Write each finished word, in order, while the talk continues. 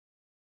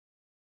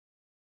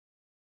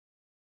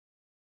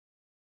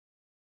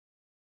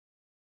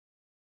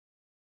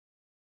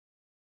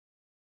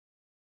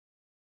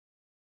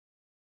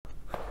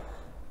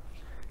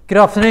Good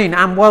afternoon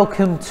and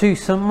welcome to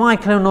St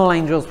Michael and All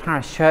Angels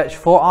Parish Church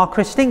for our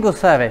Christingle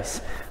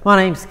Service. My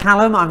name's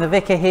Callum, I'm the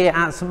vicar here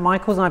at St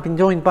Michael's, and I've been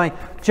joined by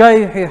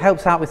Joe, who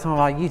helps out with some of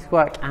our youth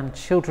work and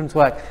children's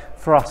work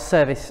for our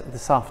service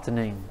this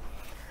afternoon.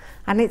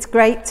 And it's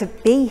great to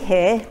be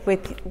here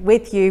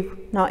with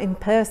you, not in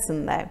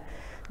person though.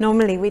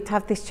 Normally we'd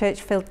have this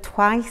church filled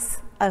twice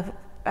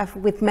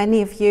with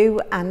many of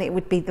you, and it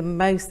would be the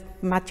most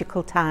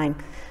magical time.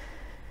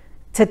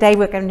 Today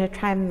we're going to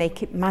try and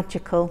make it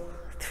magical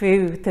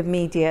through the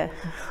media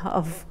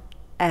of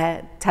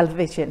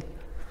television.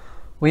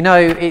 We know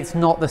it's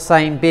not the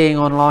same being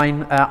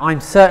online. I'm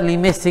certainly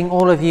missing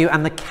all of you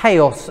and the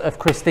chaos of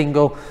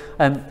Christingle.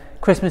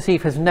 Christmas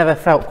Eve has never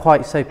felt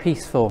quite so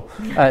peaceful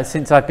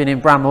since I've been in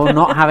Bramwell,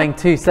 not having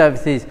two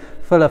services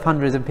full of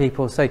hundreds of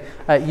people. So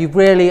you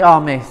really are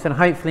missed, and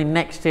hopefully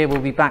next year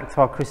we'll be back to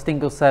our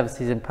Christingle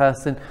services in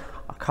person.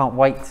 I can't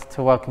wait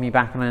to welcome you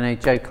back, and I know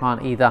Joe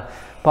can't either.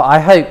 But I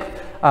hope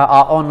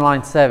our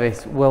online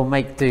service will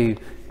make do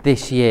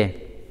this year.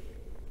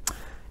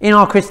 In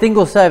our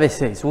Christingle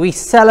services, we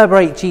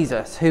celebrate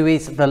Jesus, who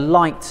is the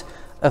light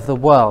of the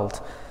world.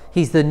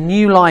 He's the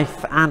new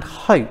life and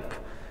hope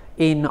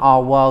in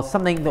our world,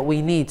 something that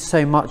we need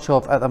so much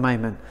of at the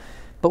moment.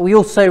 But we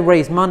also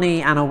raise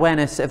money and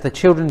awareness of the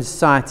Children's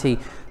Society,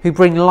 who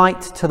bring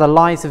light to the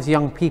lives of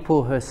young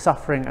people who are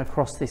suffering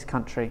across this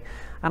country.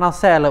 And I'll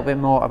say a little bit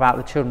more about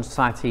the Children's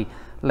Society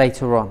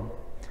later on.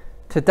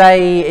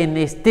 Today, in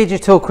this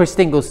digital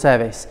Christingle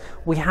service,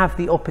 we have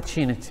the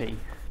opportunity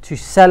to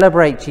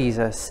celebrate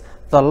Jesus,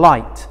 the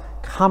light,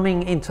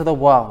 coming into the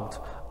world,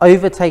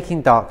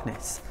 overtaking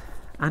darkness,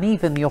 and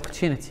even the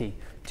opportunity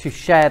to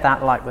share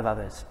that light with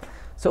others.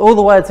 So all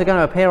the words are going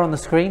to appear on the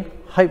screen,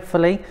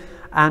 hopefully,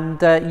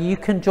 and you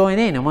can join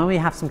in. And when we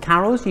have some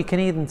carols, you can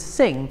even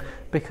sing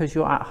because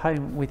you're at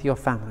home with your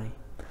family.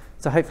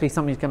 So hopefully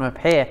something's going to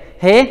appear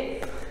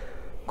here.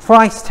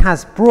 Christ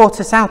has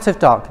brought us out of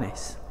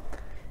darkness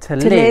to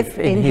live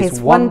in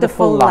his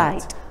wonderful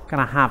light. We're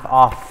going to have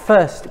our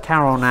first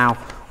carol now,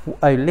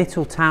 O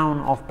Little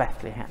Town of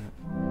Bethlehem.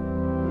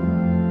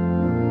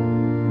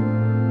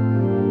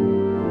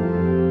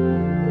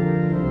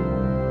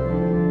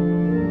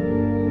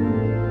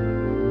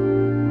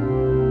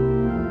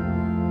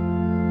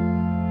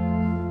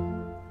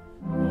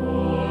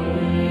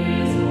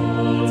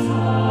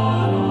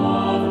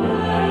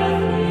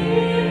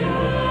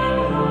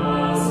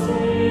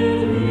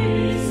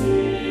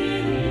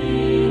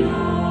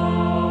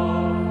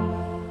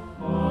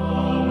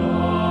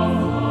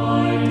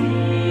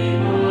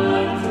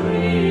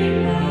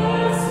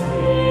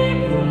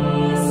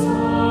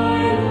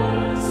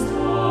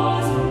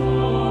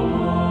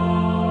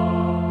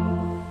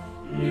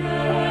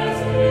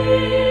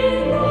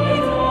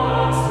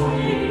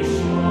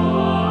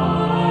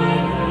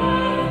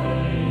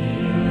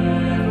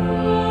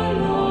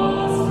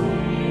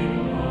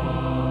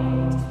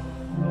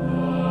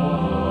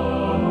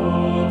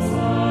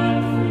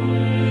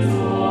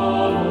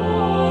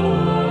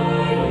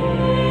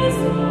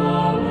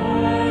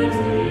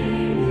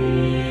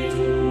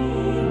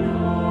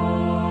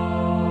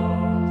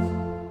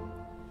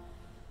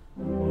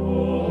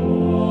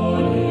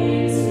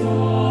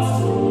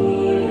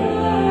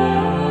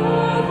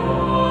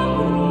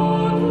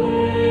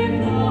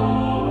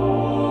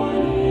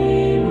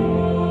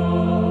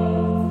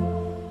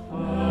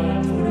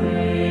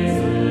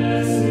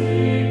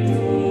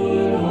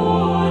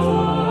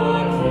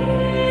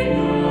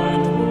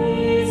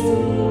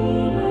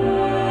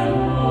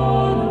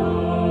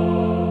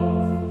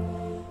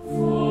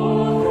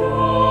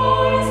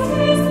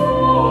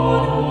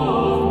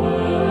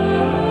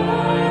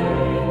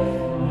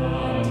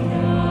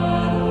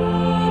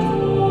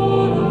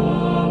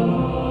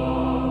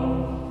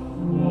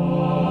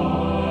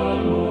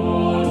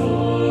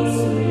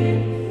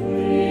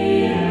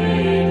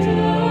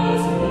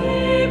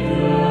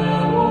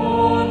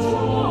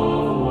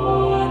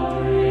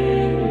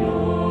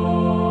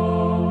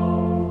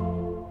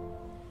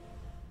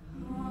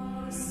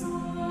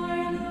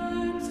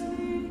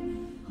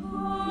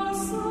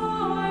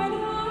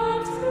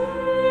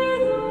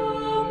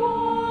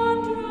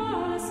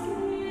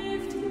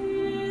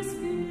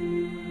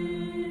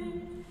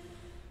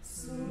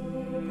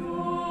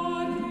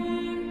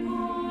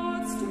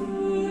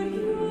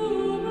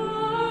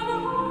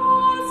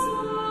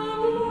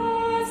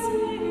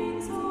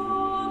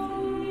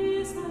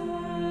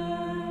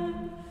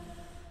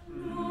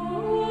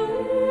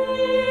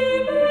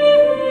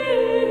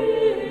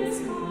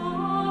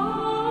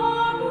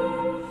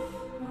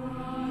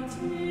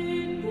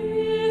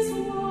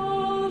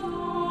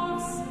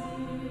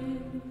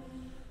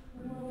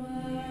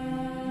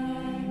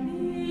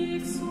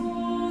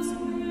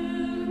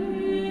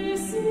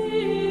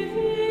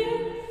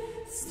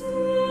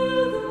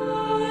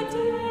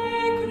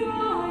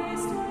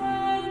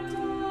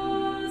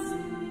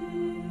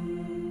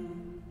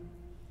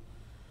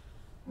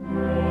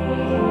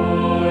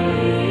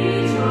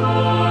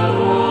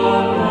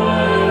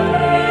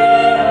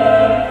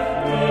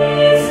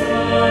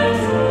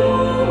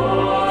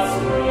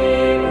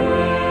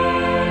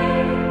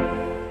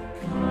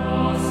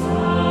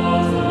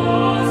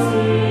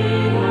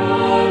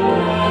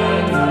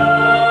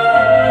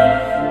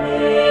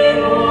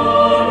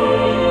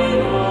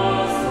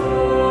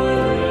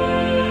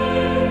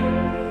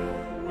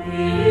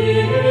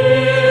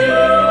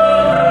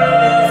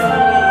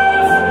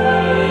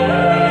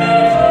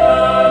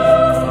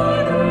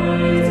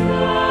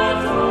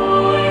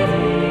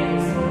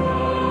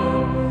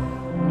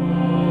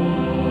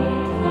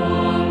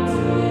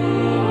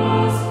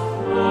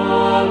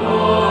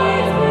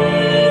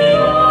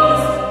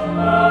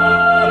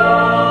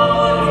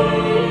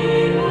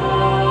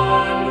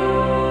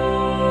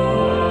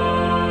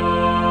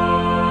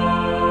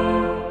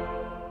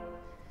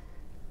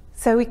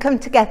 So we come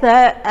together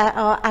at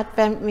our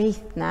Advent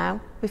wreath now.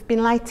 We've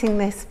been lighting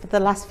this for the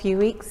last few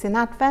weeks in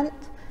Advent,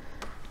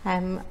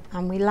 and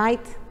we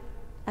light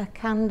a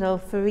candle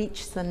for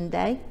each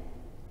Sunday.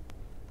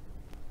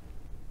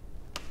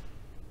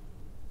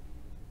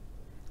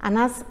 And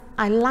as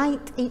I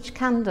light each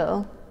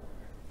candle,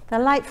 the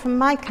light from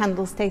my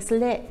candle stays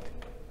lit.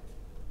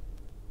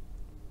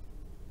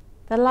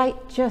 The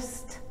light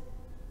just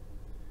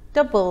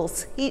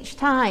doubles each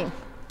time.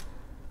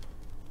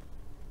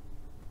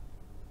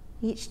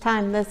 Each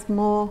time there's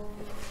more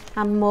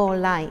and more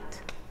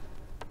light.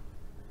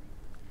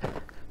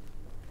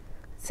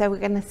 So we're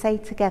going to say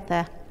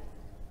together,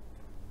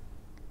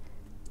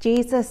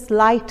 Jesus,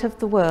 light of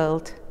the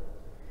world,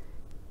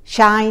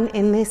 shine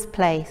in this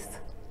place.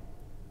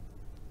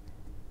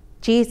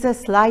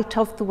 Jesus, light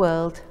of the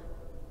world,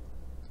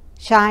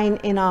 shine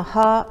in our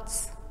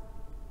hearts.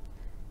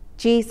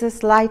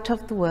 Jesus, light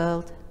of the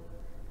world,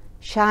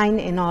 shine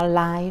in our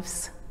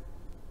lives.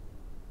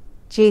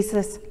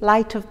 Jesus,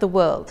 light of the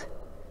world,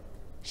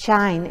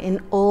 shine in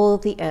all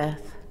the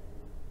earth.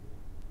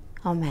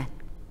 Amen.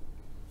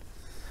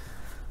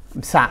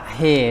 I'm sat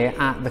here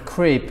at the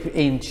crib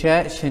in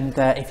church, and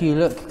if you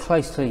look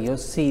closely you'll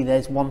see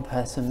there's one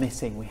person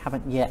missing. We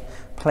haven't yet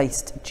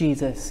placed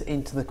Jesus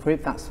into the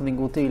crib. That's something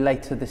we'll do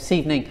later this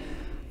evening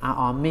at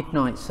our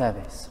midnight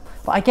service.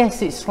 But I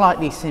guess it's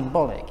slightly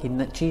symbolic in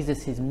that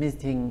Jesus is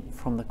missing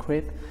from the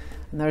crib,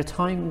 and there are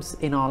times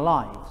in our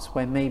lives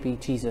where maybe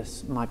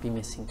Jesus might be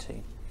missing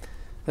too.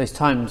 Those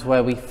times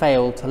where we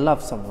fail to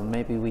love someone.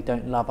 Maybe we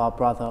don't love our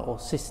brother or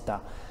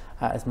sister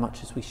as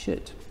much as we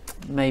should.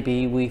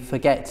 Maybe we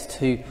forget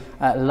to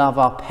love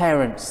our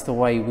parents the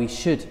way we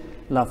should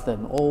love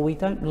them, or we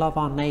don't love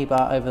our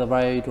neighbour over the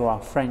road or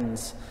our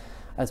friends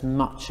as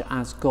much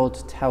as God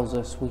tells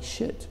us we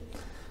should.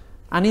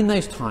 And in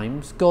those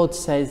times, God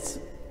says,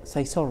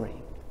 say sorry.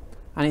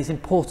 And it's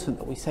important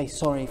that we say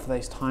sorry for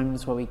those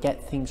times where we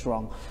get things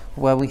wrong,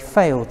 where we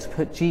fail to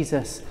put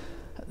Jesus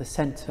at the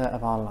centre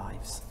of our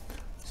lives.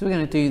 So we're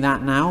going to do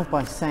that now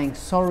by saying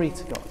sorry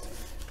to God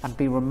and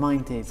be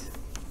reminded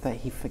that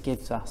he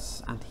forgives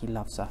us and he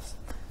loves us.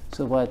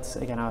 So the words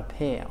are going to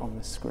appear on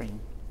the screen.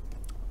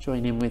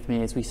 Join in with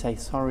me as we say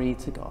sorry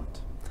to God.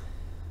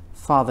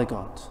 Father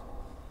God,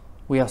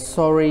 we are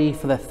sorry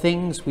for the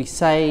things we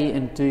say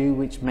and do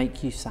which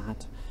make you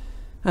sad,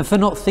 and for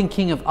not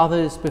thinking of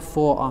others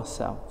before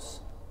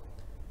ourselves.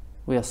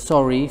 We are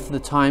sorry for the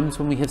times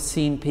when we have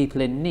seen people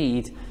in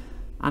need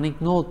and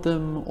ignored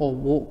them or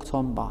walked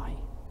on by.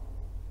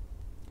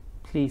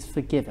 Please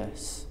forgive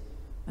us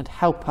and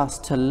help us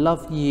to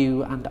love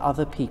you and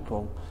other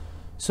people,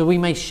 so we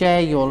may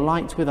share your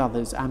light with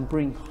others and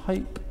bring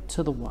hope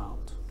to the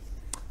world.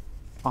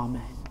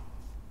 Amen.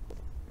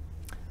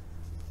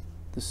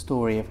 The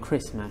story of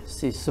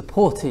Christmas is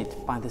supported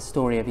by the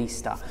story of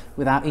Easter.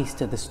 Without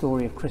Easter, the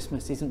story of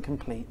Christmas isn't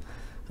complete.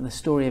 And the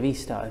story of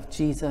Easter, of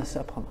Jesus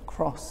upon the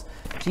cross,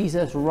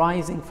 Jesus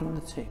rising from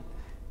the tomb,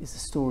 is the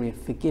story of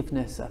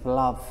forgiveness, of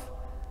love,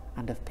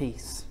 and of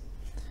peace.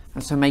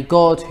 And so may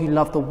God, who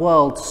loved the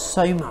world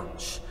so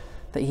much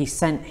that he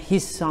sent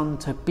his Son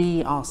to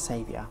be our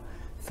Saviour,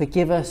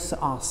 forgive us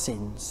our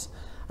sins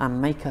and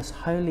make us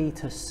holy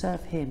to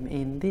serve him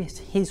in this,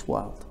 his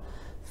world,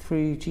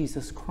 through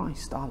Jesus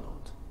Christ our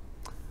Lord.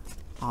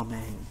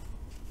 Amen.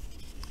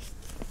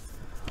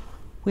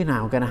 We're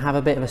now going to have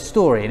a bit of a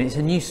story, and it's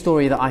a new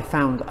story that I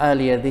found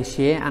earlier this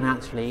year, and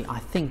actually I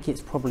think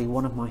it's probably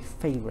one of my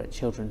favourite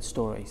children's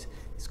stories.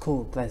 It's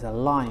called There's a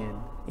Lion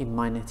in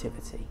My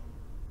Nativity.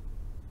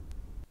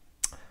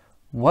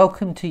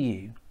 Welcome to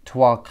you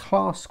to our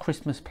class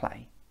Christmas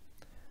play.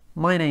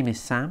 My name is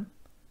Sam,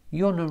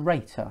 your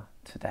narrator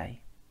today.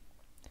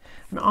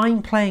 And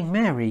I'm playing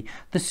Mary,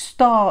 the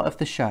star of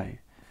the show.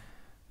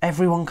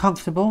 Everyone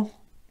comfortable?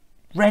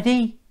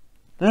 Ready?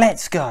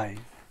 Let's go!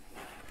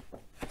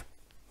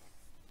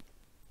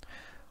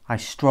 I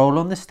stroll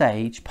on the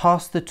stage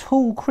past the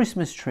tall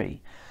Christmas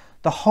tree,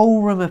 the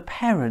whole room of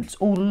parents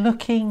all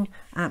looking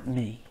at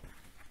me.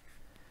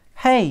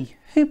 Hey,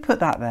 who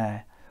put that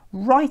there?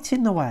 Right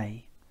in the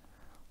way.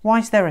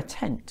 Why's there a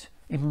tent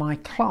in my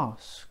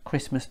class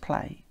Christmas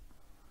play?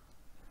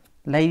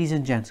 Ladies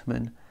and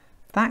gentlemen,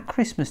 that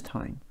Christmas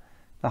time,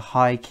 the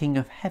High King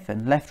of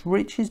Heaven left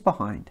riches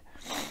behind,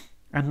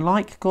 and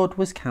like God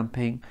was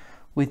camping,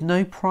 with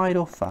no pride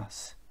or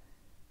fuss,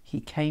 he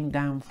came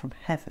down from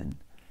heaven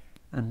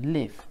and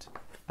lived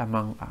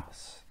among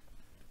us.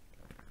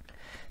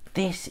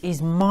 This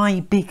is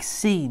my big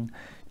scene,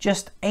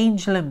 just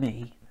Angel and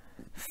me,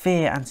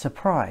 fear and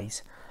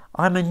surprise.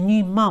 I'm a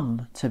new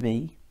mum to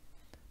be.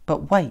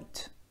 But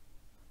wait,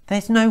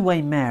 there's no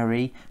way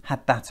Mary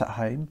had that at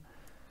home.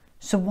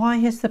 So why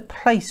has the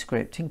play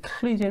script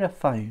included a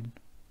phone?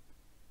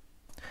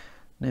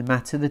 No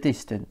matter the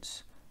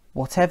distance,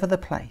 whatever the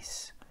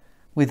place,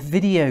 with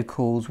video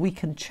calls we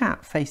can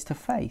chat face to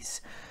face.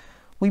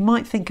 We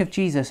might think of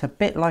Jesus a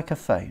bit like a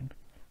phone,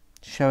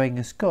 showing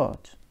us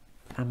God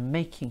and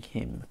making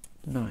him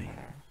known.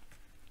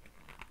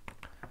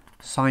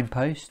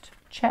 Signpost,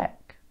 check.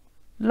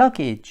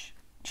 Luggage,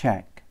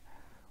 check.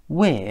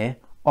 we're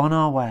on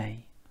our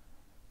way.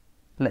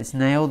 Let's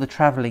nail the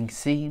travelling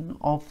scene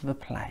of the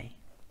play.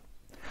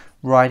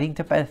 Riding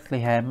to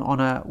Bethlehem on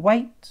a...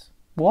 Wait,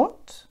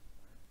 what?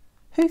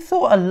 Who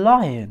thought a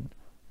lion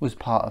was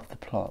part of the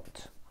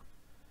plot?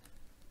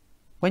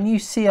 When you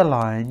see a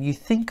lion, you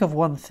think of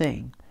one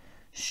thing.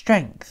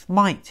 Strength,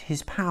 might,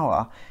 his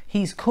power.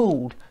 He's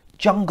called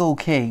Jungle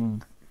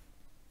King.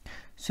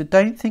 So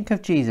don't think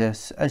of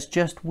Jesus as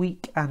just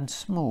weak and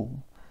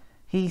small.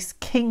 He's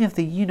King of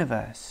the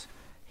universe.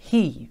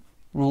 He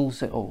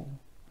rules it all.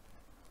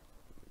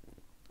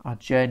 Our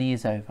journey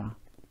is over.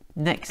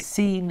 Next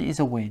scene is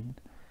a win.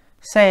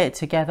 Say it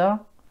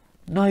together.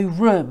 No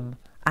room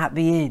at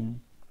the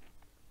inn.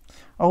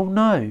 Oh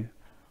no,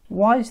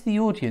 why is the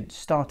audience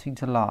starting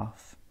to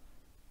laugh?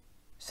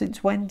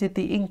 Since when did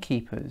the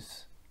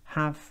innkeepers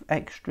have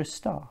extra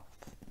staff?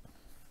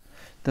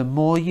 The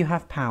more you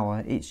have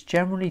power, it's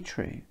generally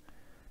true,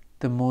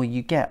 the more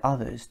you get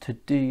others to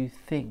do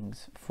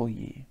things for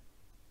you.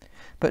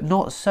 But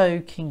not so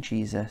King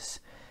Jesus.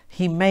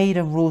 He made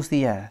and rules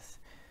the earth,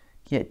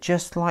 yet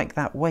just like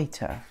that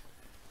waiter,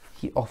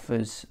 he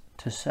offers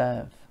to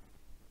serve.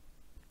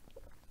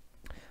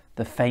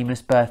 The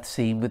famous birth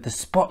scene with the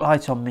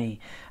spotlight on me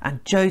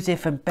and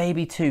Joseph and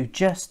baby too,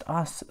 just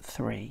us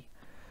three.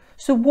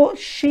 So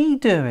what's she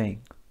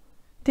doing?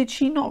 Did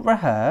she not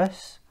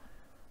rehearse?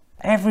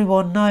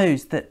 Everyone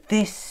knows that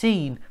this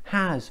scene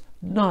has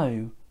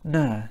no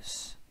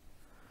nurse.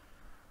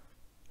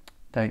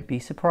 Don't be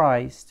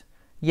surprised.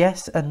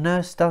 Yes, a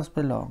nurse does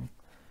belong.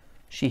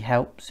 She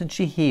helps and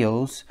she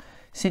heals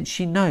since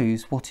she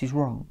knows what is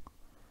wrong.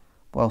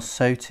 Well,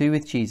 so too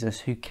with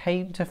Jesus, who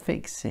came to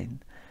fix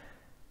sin,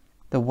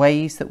 the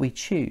ways that we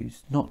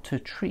choose not to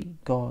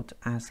treat God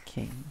as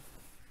King.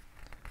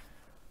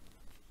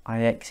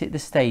 I exit the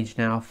stage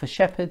now for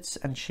shepherds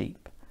and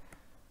sheep,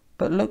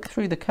 but look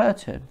through the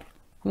curtain,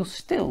 we'll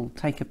still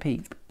take a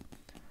peep.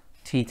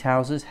 Tea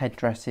towels as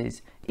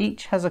headdresses,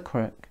 each has a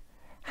crook.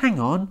 Hang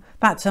on,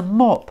 that's a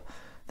mop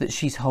that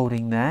she's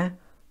holding there.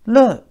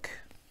 Look!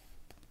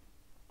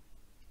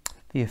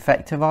 The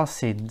effect of our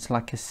sins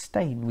like a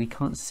stain we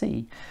can't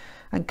see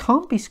and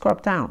can't be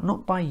scrubbed out,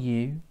 not by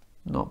you,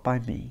 not by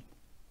me.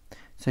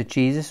 So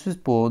Jesus was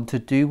born to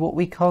do what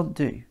we can't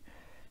do,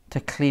 to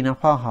clean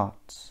up our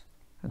hearts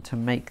and to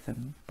make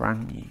them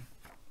brand new.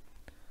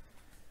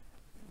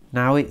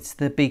 Now it's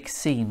the big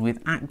scene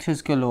with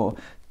actors galore,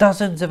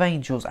 dozens of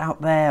angels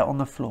out there on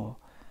the floor.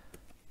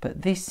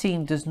 But this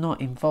scene does not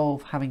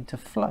involve having to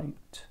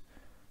float.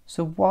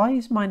 So why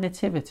is my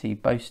nativity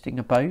boasting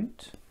a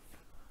boat?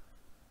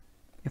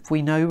 If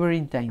we know we're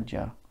in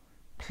danger,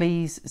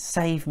 please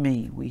save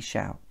me, we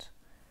shout.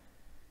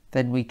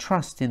 Then we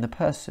trust in the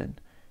person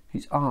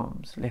whose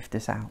arms lift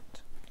us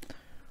out.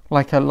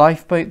 Like a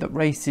lifeboat that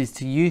races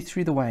to you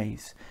through the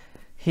waves,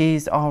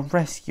 here's our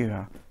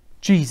rescuer,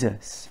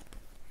 Jesus.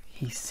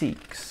 He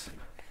seeks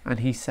and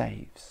he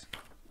saves.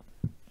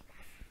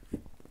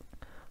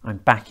 I'm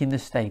back in the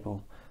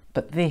stable,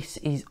 but this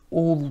is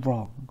all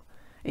wrong.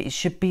 It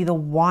should be the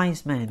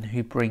wise men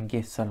who bring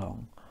gifts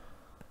along.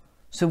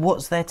 So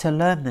what's there to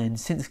learn then,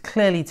 since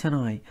clearly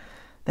tonight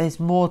there's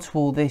more to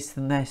all this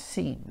than there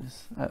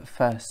seems at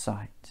first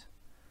sight?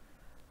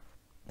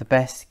 The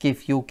best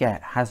gift you'll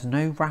get has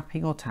no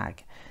wrapping or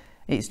tag.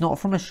 It's not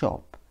from a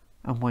shop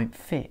and won't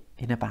fit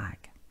in a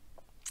bag.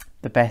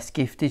 The best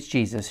gift is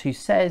Jesus, who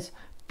says,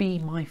 be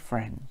my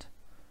friend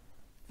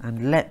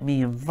and let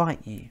me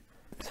invite you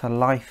to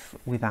life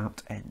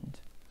without end.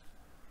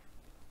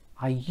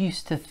 I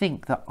used to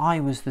think that I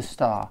was the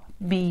star,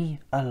 me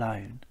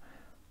alone.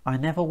 I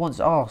never once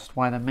asked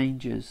why the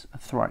manger's a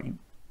throne.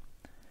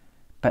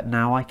 But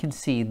now I can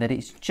see that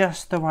it's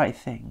just the right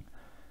thing.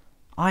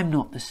 I'm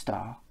not the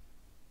star.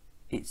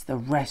 It's the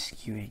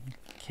rescuing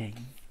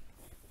King.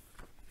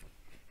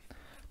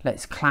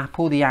 Let's clap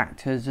all the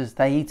actors as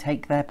they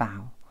take their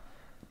bow.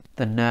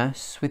 The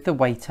nurse with the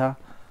waiter,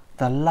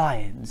 the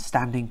lion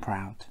standing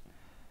proud.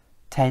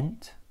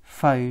 Tent,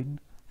 phone,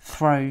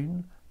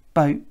 throne,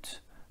 boat,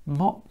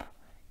 mop,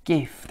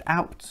 gift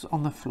out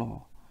on the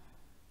floor.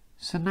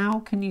 So now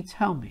can you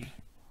tell me,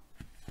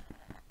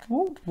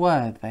 what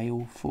were they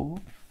all for?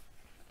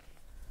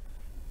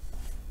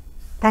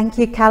 Thank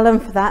you, Callum,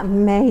 for that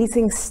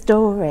amazing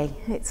story.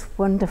 It's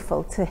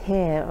wonderful to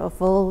hear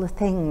of all the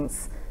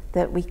things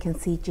that we can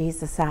see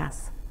Jesus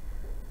as.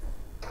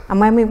 And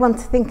when we want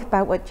to think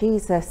about what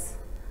Jesus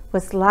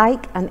was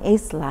like and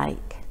is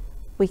like,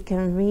 we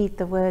can read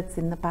the words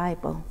in the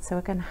Bible. So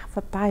we're going to have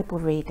a Bible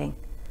reading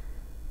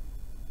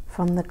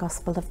from the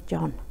Gospel of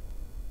John.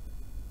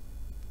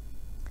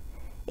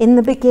 In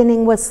the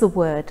beginning was the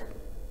Word,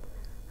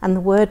 and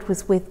the Word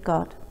was with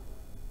God,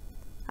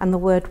 and the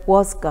Word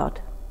was God.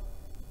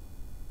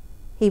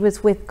 He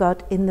was with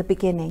God in the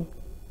beginning.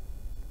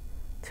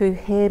 Through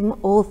him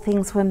all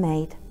things were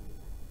made.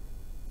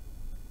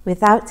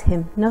 Without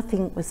him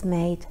nothing was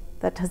made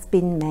that has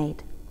been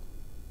made.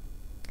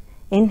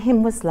 In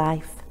him was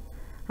life,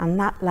 and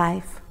that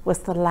life was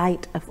the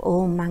light of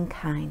all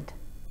mankind.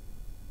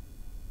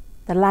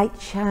 The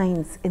light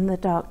shines in the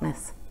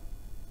darkness,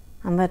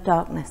 and the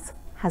darkness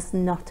has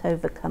not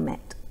overcome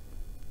it.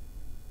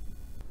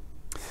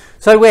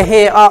 So we're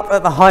here up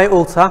at the high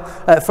altar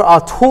for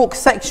our talk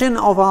section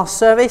of our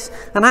service,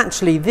 and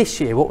actually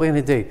this year what we're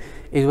going to do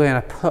is we're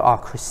going to put our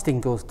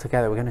Christingles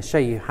together. We're going to show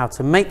you how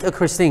to make a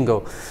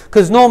Christingle,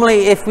 because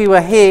normally if we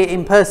were here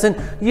in person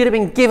you'd have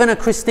been given a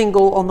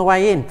Christingle on the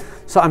way in.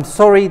 So I'm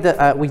sorry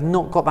that we've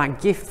not got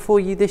that gift for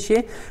you this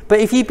year, but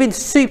if you've been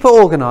super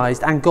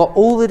organised and got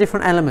all the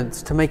different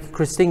elements to make a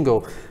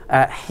Christingle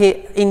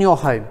here in your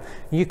home,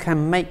 you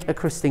can make a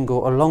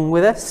Christingle along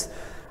with us.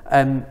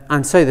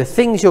 And so the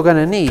things you're going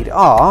to need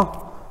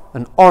are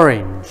an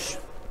orange.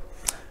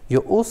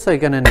 You're also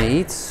going to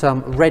need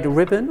some red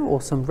ribbon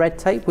or some red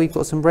tape. We've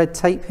got some red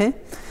tape here.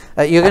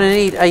 You're going to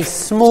need a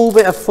small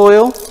bit of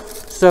foil.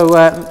 So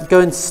go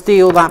and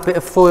steal that bit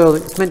of foil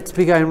that's meant to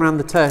be going around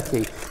the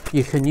turkey.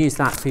 You can use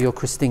that for your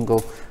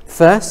Christingle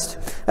first.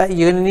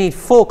 You're going to need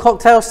 4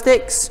 cocktail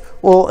sticks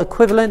or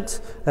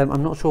equivalent.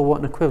 I'm not sure what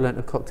an equivalent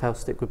of cocktail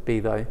stick would be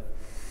though.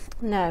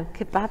 No,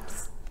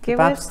 kebabs.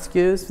 Kebab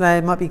skewers,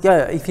 they might be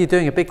good if you're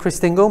doing a big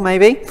Christingle,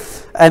 maybe.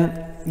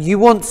 You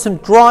want some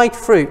dried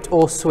fruit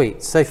or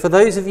sweets. So for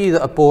those of you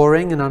that are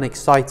boring and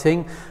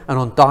unexciting and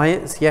on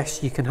diets,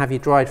 yes, you can have your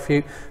dried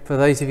fruit. For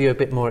those of you a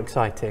bit more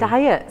exciting.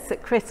 Diets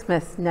at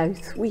Christmas, no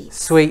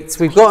sweets. Sweets.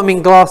 We've got them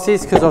in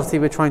glasses because obviously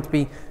we're trying to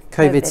be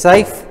COVID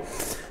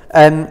safe.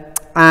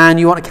 And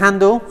you want a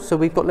candle, so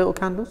we've got little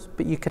candles,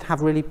 but you could have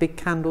really big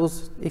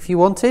candles if you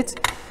wanted.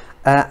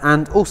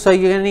 And also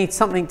you're going to need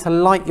something to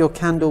light your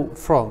candle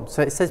from.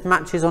 So it says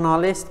matches on our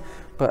list,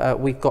 but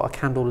we've got a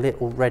candle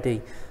lit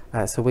already,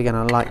 so we're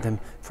going to light them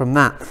from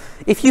that.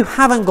 If you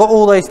haven't got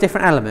all those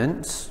different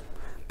elements,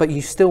 but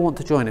you still want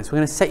to join us, we're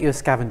going to set you a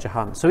scavenger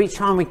hunt. So each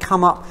time we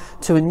come up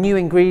to a new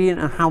ingredient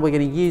and how we're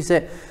going to use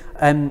it,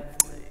 we're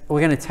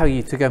going to tell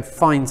you to go and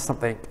find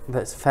something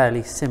that's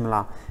fairly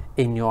similar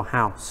in your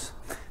house.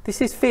 This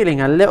is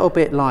feeling a little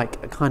bit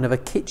like a kind of a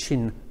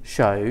kitchen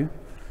show,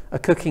 a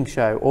cooking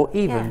show, or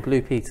even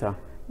Blue Peter.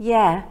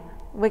 Yeah,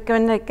 we're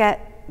going to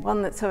get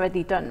one that's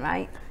already done,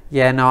 right?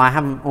 Yeah, no, I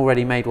haven't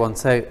already made one,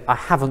 so I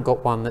haven't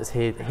got one that's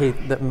here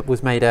that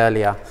was made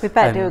earlier. We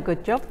better do a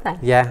good job then.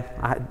 Yeah,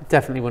 I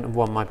definitely wouldn't have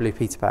won my Blue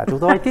Peter badge,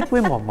 although I did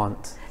win one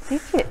once.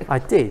 Did you? I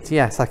did,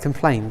 yes. I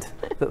complained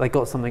that they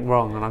got something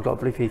wrong and I got a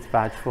Blue Peter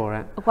badge for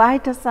it. Why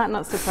does that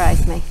not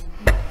surprise me?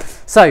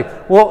 So,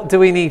 what do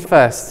we need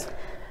first?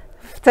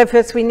 So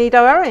first we need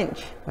our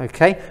orange.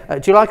 Okay,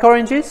 do you like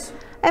oranges?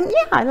 Yeah,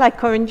 I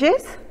like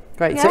oranges.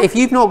 Great. Yeah. So if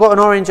you've not got an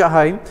orange at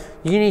home,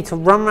 you need to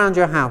run around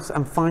your house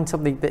and find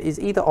something that is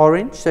either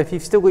orange. So if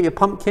you've still got your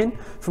pumpkin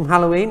from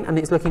Halloween and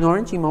it's looking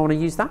orange, you might want to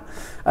use that.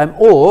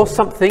 Or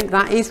something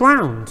that is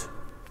round.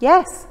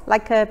 Yes,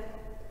 like a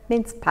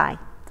mince pie.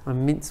 A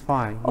mince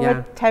pie, or yeah.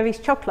 a Terry's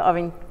chocolate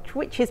orange,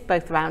 which is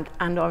both round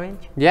and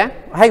orange. Yeah.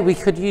 Hey, we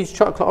could use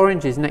chocolate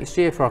oranges next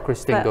year for our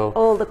Christingle. For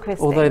all the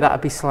Christingles. Although that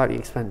would be slightly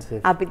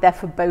expensive. I'll be there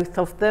for both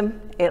of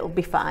them. It'll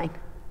be fine.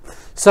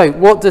 So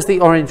what does the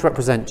orange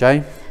represent,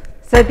 Jo?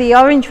 So the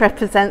orange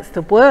represents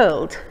the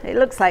world. It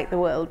looks like the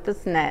world,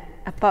 doesn't it?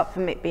 Apart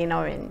from it being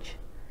orange.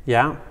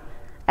 Yeah.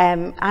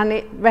 And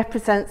it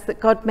represents that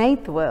God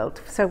made the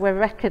world. So we're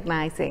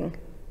recognising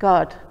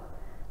God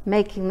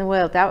making the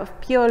world out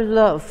of pure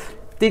love.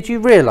 Did you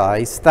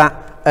realise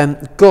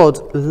that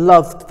God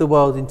loved the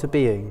world into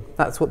being?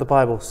 That's what the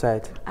Bible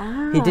said.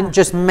 Ah. He didn't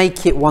just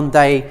make it one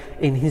day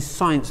in his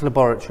science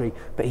laboratory,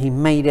 but he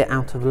made it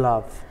out of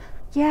love.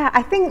 Yeah,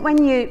 I think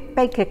when you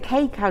bake a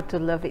cake out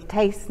of love, it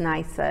tastes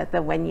nicer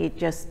than when you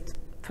just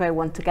throw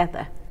one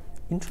together.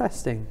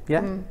 Interesting,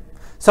 yeah.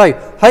 So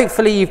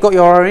hopefully you've got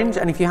your orange,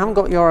 and if you haven't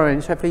got your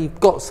orange, hopefully you've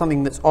got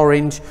something that's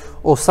orange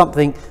or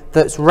something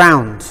that's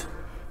round.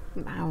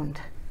 Round.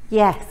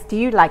 Yes. Do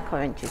you like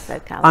oranges though,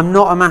 Callum? I'm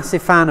not a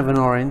massive fan of an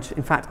orange.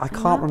 In fact, I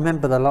can't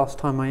remember the last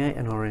time I ate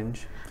an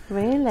orange.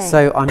 Really?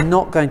 So I'm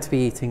not going to be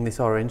eating this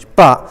orange,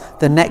 but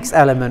the next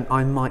element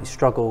I might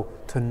struggle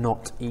to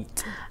not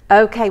eat.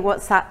 Okay,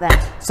 what's that then?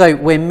 So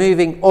we're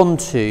moving on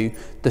to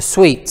the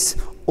sweets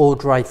or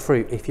dried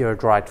fruit if you're a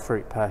dried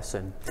fruit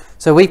person.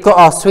 So we've got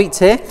our sweets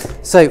here.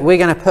 So we're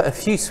going to put a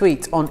few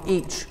sweets on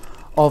each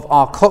of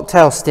our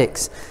cocktail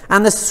sticks.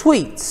 And the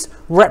sweets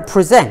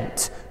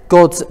represent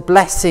God's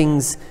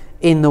blessings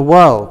in the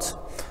world.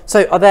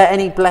 So are there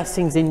any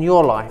blessings in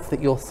your life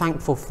that you're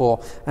thankful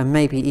for and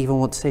maybe even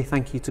want to say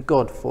thank you to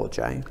God for,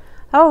 Jane?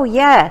 Oh,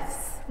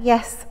 yes.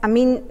 Yes. I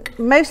mean,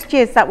 most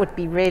years that would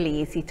be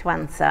really easy to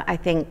answer, I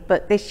think.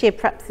 But this year,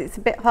 perhaps it's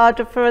a bit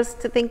harder for us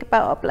to think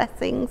about our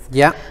blessings.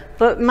 Yeah.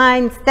 But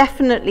mine's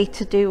definitely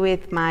to do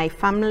with my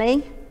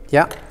family.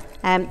 Yeah.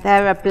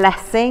 They're a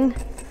blessing.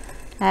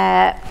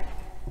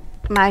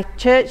 My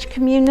church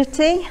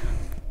community.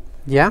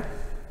 Yeah.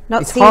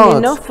 Not it's seen hard.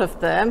 enough of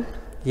them.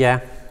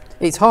 Yeah.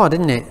 It's hard,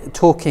 isn't it?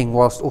 Talking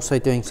whilst also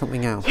doing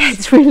something else. Yeah,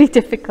 it's really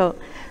difficult.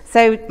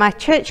 So my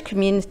church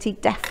community,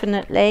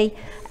 definitely.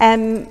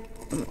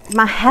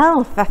 My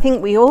health, I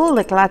think we all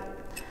are glad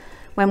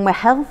when we're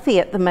healthy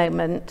at the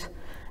moment,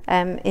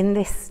 in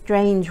this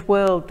strange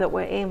world that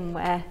we're in,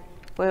 where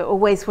we're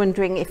always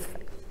wondering if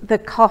the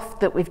cough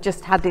that we've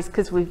just had is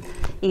because we've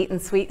eaten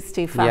sweets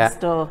too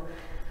fast or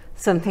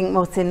something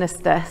more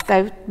sinister.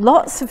 So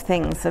lots of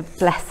things are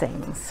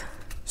blessings.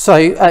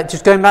 So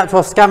just going back to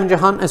our scavenger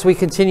hunt as we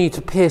continue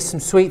to pierce some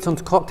sweets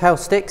onto cocktail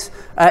sticks.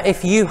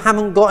 If you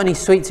haven't got any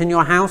sweets in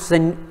your house,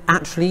 then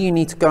actually you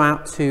need to go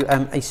out to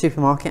a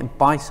supermarket and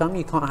buy some.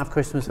 You can't have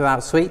Christmas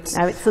without sweets.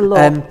 No, it's a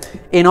law.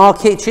 In our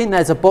kitchen,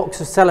 there's a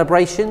box of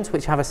celebrations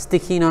which have a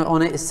sticky note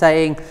on it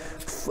saying,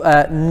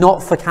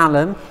 not for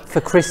Callum, for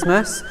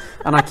Christmas.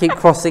 And I keep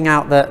crossing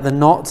out the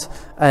not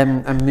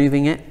and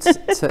moving it.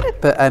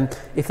 But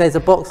if there's a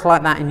box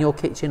like that in your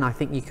kitchen, I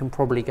think you can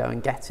probably go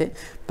and get it.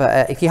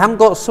 But if you haven't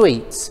got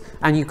sweets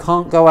and you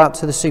can't go out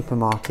to the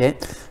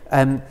supermarket,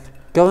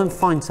 go and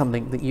find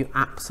something that you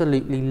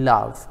absolutely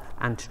love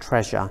and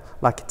treasure,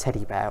 like a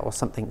teddy bear or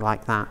something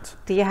like that.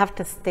 Do you have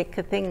to stick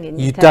a thing in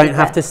your You teddy don't bear?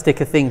 have to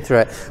stick a thing through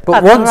it.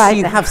 But That's once right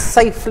you then. have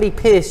safely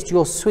pierced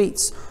your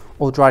sweets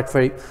or dried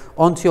fruit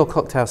onto your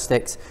cocktail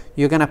sticks,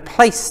 you're going to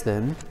place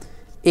them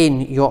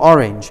in your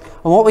orange.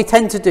 And what we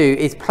tend to do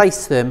is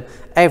place them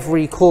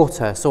every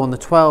quarter, so on the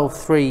 12,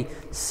 3,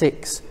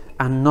 6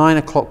 and 9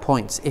 o'clock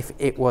points if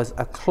it was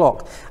a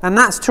clock. And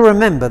that's to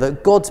remember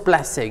that God's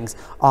blessings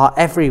are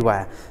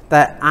everywhere.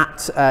 They're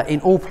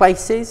in all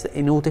places,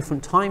 in all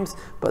different times,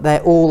 but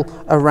they're all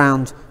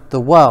around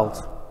the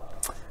world.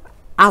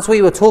 As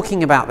we were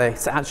talking about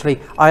this, actually,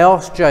 I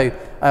asked Jo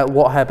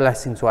what her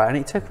blessings were, and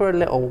it took her a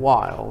little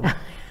while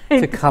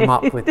to come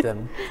up with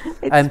them.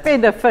 It's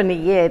been a funny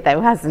year though,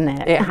 hasn't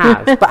it? It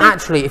has. But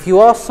actually, if you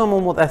ask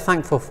someone what they're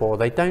thankful for,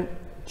 they don't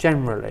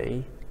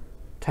generally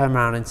turn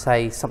around and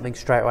say something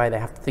straight away. They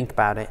have to think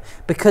about it.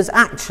 Because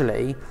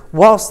actually,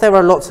 whilst there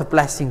are lots of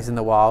blessings in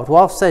the world,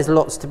 whilst there's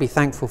lots to be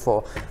thankful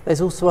for,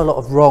 there's also a lot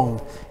of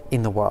wrong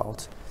in the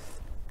world.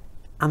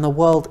 And the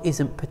world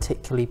isn't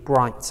particularly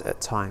bright at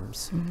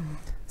times.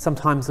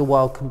 Sometimes the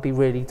world can be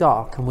really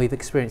dark, and we've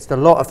experienced a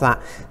lot of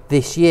that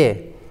this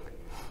year.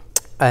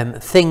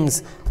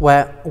 Things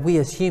where we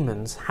as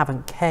humans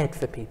haven't cared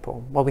for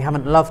people, where we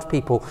haven't loved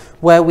people,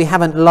 where we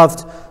haven't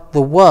loved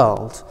the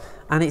world.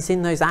 And it's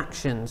in those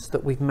actions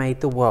that we've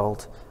made the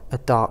world a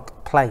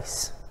dark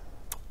place.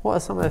 What are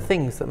some of the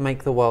things that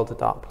make the world a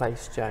dark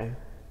place, Jo?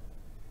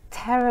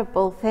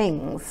 Terrible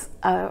things.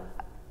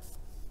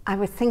 I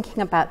was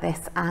thinking about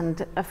this,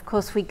 and of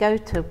course we go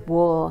to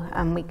war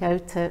and we go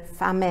to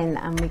famine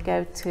and we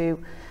go to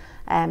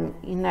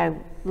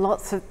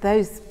lots of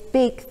those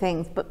big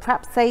things, but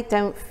perhaps they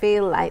don't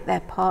feel like they're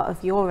part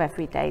of your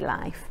everyday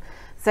life.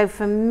 So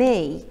for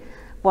me,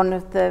 one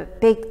of the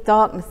big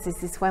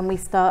darknesses is when we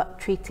start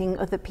treating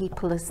other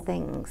people as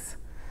things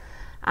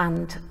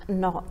and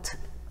not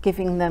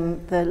giving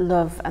them the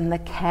love and the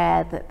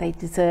care that they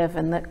deserve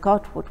and that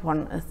God would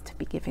want us to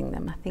be giving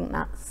them. I think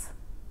that's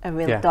a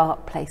real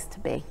dark place to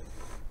be.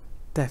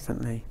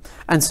 Definitely.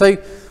 And so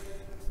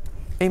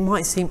it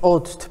might seem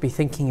odd to be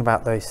thinking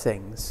about those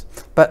things,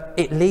 but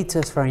it leads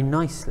us very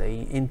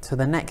nicely into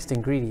the next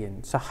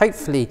ingredient. So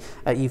hopefully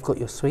you've got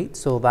your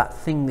sweets or that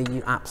thing that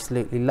you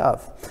absolutely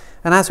love.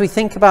 And as we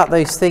think about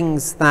those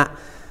things that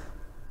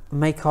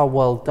make our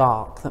world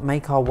dark, that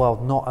make our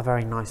world not a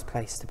very nice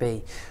place to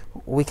be,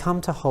 we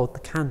come to hold the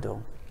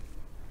candle.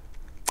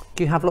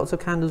 Do you have lots of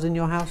candles in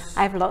your house?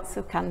 I have lots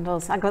of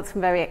candles. I got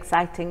some very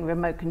exciting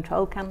remote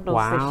control candles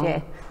this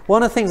year.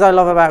 One of the things I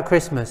love about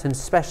Christmas, and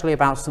especially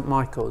about St.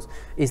 Michael's,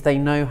 is they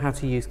know how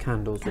to use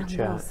candles at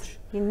church.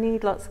 You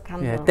need lots of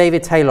candles. Yeah,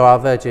 David Taylor, our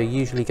verger,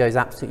 usually goes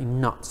absolutely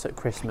nuts at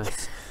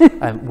Christmas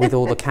with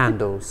all the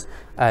candles.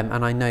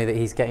 And I know that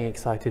he's getting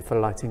excited for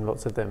lighting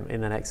lots of them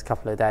in the next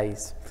couple of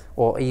days,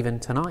 or even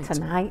tonight.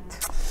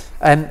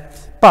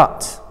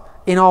 But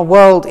in our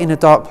world in a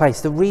dark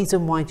place, the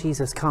reason why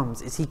Jesus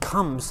comes is he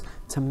comes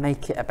to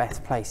make it a better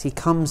place. He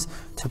comes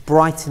to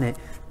brighten it,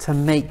 to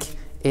make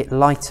it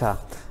lighter.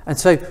 And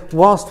so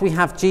whilst we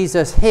have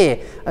Jesus here,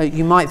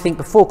 you might think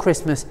before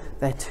Christmas,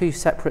 they're two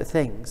separate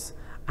things.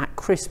 At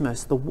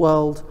Christmas, the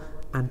world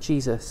and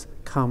Jesus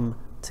come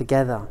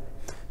together.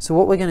 So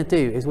what we're going to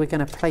do is we're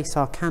going to place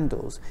our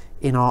candles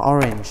in our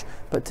orange.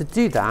 But to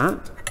do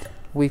that,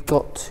 we've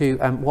got to,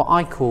 what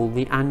I call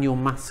the annual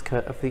massacre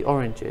of the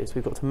oranges.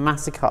 We've got to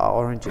massacre our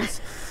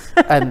oranges.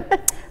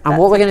 And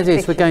what we're going to do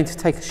is we're going to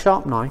take a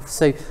sharp knife.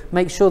 So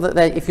make sure that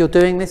if you're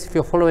doing this, if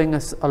you're following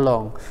us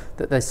along,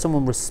 that there's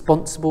someone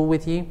responsible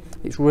with you.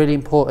 It's really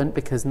important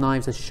because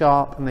knives are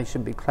sharp and they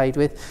shouldn't be played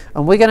with.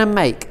 And we're going to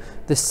make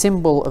the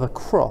symbol of a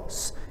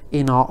cross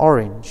in our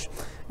orange.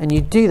 And you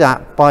do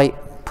that by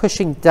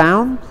pushing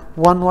down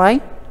one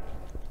way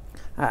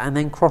and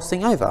then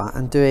crossing over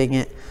and doing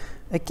it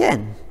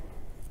again.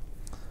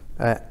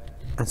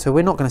 And so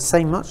we're not going to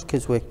say much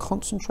because we're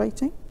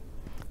concentrating.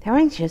 The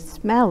oranges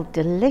smell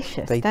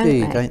delicious, They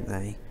do, don't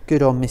they?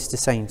 Good on Mr.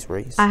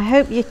 Sainsbury's. I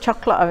hope your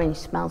chocolate orange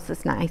smells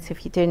as nice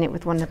if you're doing it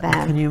with one of them.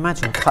 Can you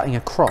imagine cutting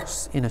a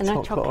cross in a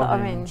chocolate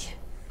orange?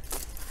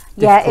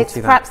 Yeah, it's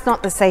perhaps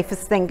not the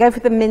safest thing. Go for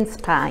the mince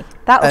pie.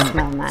 That will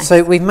smell nice.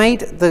 So we've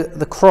made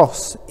the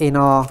cross in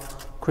our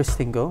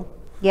Christingle.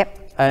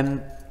 Yep.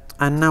 And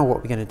now what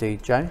are we going to do,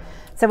 Jo?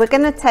 So we're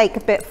going to take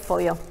a bit of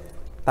foil.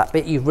 that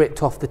bit you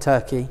ripped off the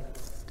turkey.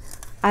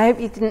 I hope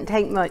you didn't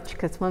take much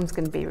because Mum's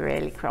going to be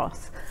really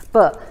cross.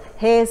 But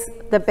here's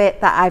the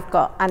bit that I've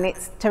got, and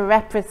it's to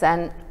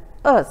represent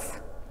us.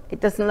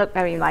 It doesn't look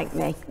very like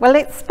me. Well,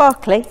 it's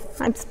sparkly.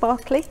 I'm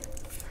sparkly.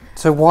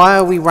 So why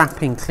are we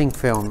wrapping cling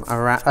film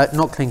around,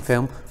 not cling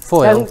film,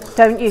 foil?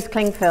 Don't use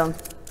cling film.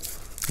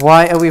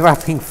 Why are we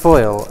wrapping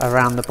foil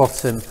around the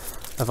bottom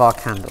of our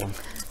candle?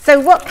 So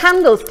what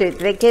candles do,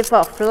 they give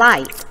off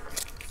light,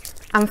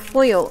 and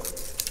foil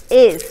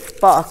is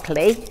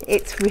sparkly,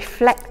 it's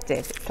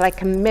reflective, it's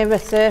like a mirror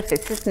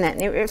surface, isn't it?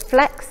 And it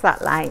reflects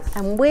that light,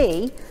 and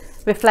we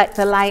reflect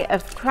the light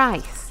of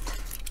Christ.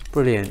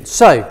 Brilliant.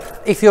 So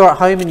if you're at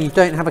home and you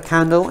don't have a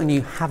candle and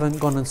you haven't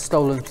gone and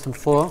stolen some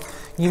foil,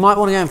 you might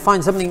want to go and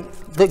find something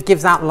that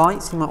gives out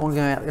lights. You might want to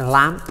go get a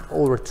lamp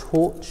or a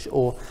torch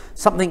or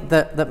something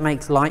that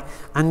makes light,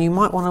 and you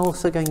might want to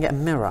also go and get a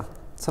mirror,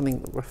 something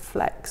that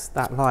reflects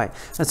that light.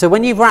 And so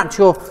when you've wrapped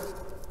your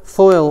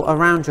foil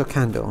around your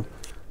candle,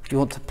 you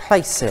want to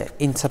place it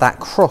into that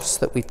cross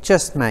that we've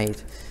just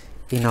made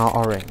in our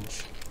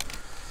orange.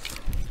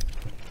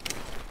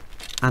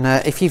 And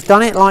if you've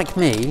done it like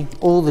me,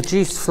 all the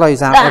juice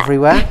flows out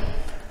everywhere.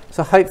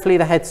 So hopefully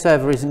the head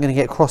server isn't going to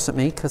get cross at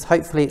me, because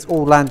hopefully it's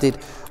all landed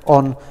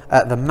on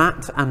the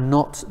mat and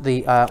not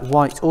the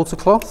white altar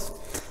cloth.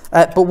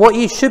 But what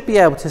you should be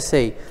able to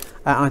see,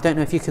 I don't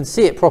know if you can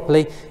see it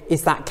properly,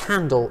 is that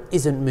candle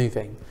isn't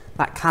moving.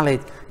 That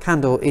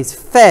candle is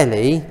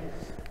fairly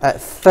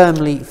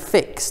firmly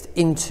fixed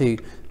into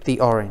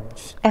the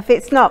orange. If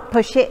it's not,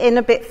 push it in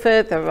a bit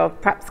further, or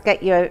perhaps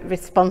get your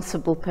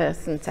responsible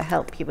person to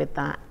help you with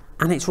that.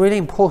 And it's really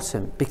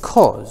important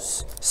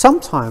because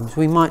sometimes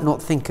we might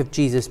not think of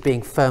Jesus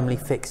being firmly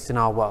fixed in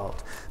our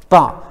world,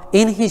 but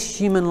in his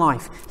human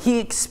life, he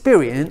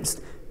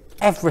experienced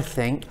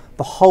everything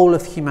the whole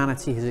of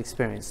humanity has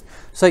experienced.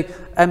 So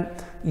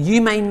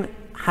you may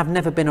have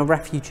never been a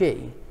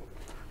refugee,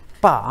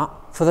 but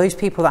for those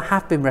people that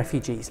have been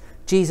refugees,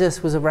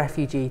 Jesus was a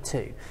refugee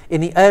too.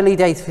 In the early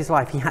days of his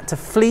life, he had to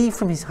flee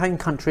from his home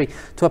country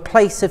to a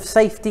place of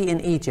safety in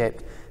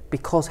Egypt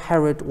because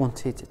Herod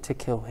wanted to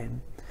kill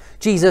him.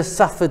 Jesus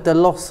suffered the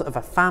loss of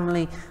a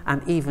family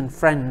and even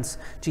friends.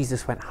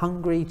 Jesus went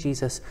hungry.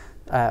 Jesus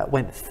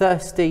went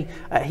thirsty.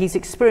 He's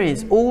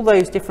experienced all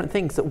those different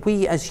things that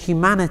we as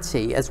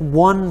humanity, as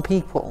one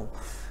people,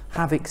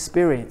 have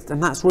experienced.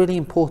 And that's really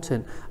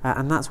important.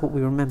 And that's what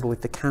we remember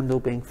with the candle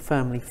being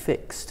firmly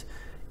fixed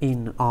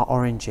in our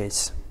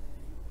oranges.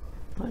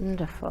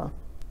 Wonderful.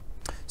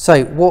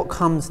 So what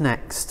comes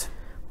next?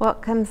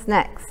 What comes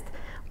next?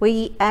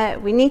 We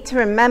need to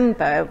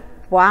remember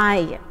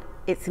why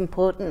it's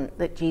important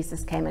that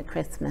Jesus came at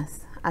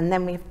Christmas, and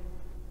then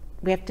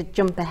we have to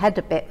jump ahead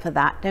a bit for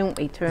that, don't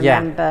we, to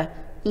remember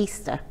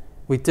Easter.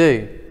 We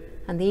do.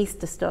 And the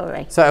Easter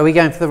story. So are we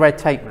going for the red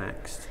tape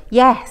next?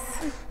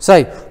 Yes.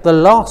 So the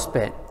last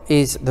bit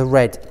is the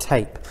red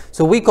tape.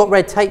 So we've got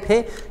red tape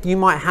here. You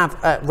might have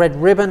a red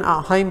ribbon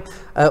at home,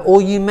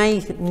 or you may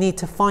need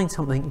to find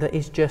something that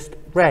is just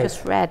red.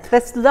 Just red.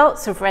 There's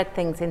lots of red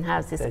things in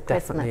houses There at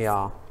Christmas. definitely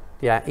are.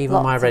 Yeah, even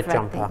Lots my of red red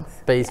jumper,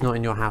 things. but it's not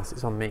in your house,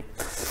 it's on me.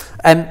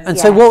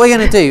 So what we're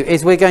going to do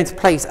is we're going to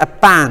place a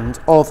band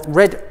of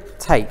red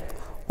tape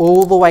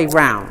all the way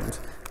round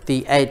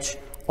the edge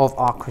of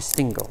our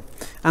Christingle.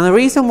 And the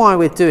reason why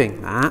we're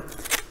doing that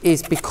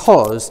is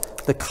because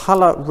the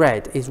colour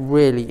red is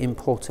really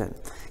important.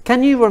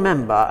 Can you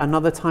remember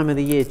another time of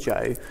the year,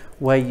 Joe,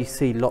 where you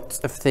see lots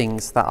of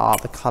things that are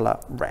the colour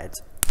red?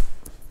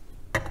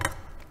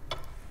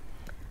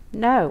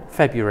 No.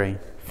 February.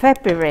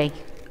 February.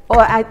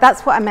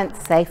 That's what I meant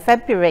to say,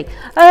 February.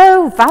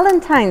 Oh,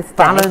 Valentine's Day.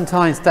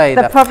 Valentine's Day.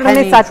 The problem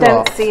is I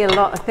don't see a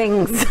lot of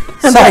things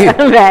that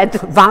are red.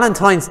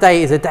 Valentine's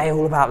Day is a day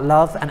all about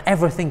love, and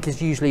everything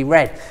is usually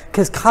red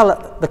because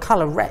the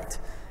colour red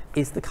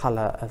is the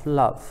colour of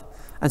love.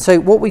 And so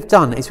what we've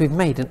done is we've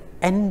made an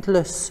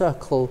endless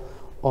circle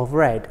of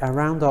red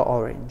around our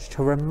orange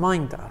to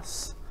remind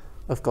us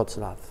of God's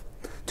love,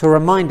 to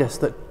remind us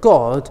that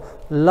God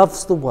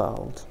loves the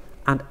world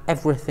and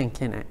everything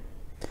in it.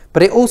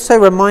 But it also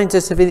reminds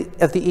us of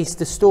the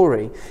Easter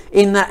story,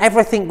 in that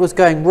everything was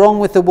going wrong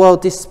with the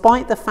world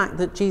despite the fact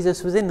that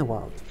Jesus was in the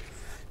world.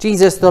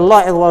 Jesus, the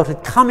light of the world,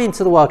 had come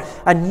into the world,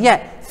 and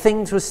yet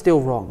things were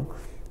still wrong.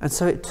 And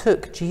so it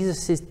took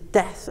Jesus'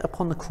 death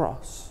upon the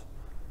cross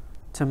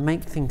to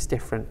make things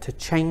different, to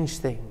change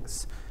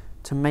things,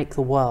 to make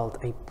the world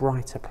a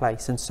brighter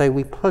place. And so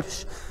we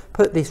put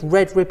this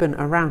red ribbon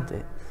around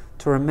it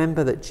to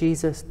remember that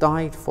Jesus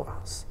died for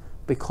us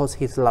because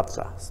he loves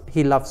us.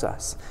 He loves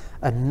us.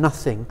 And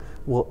nothing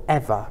will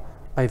ever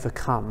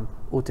overcome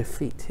or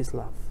defeat his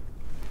love.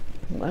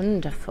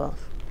 Wonderful.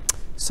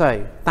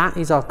 So that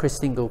is our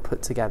Christingle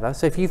put together.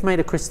 So if you've made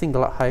a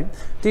Christingle at home,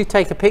 do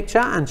take a picture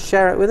and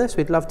share it with us.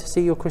 We'd love to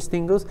see your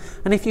Christingles.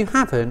 And if you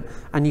haven't,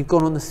 and you've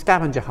gone on the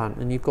scavenger hunt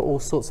and you've got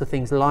all sorts of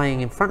things lying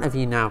in front of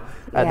you now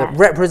that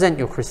represent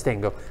your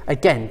Christingle,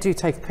 again, do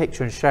take a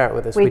picture and share it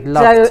with us. We'd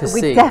love to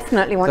see. We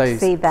definitely want to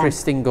see them.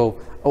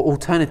 Christingle, or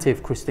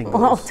alternative Christingles.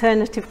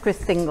 Alternative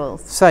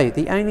Christingles. So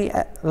the only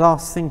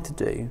last thing to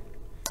do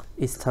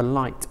is to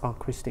light our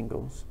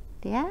Christingles.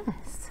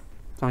 Yes.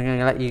 So I'm going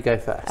to let you go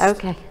first.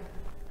 Okay.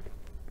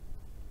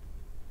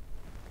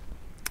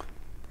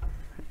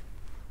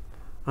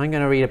 I'm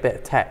going to read a bit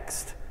of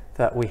text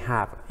that we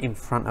have in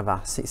front of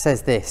us. It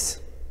says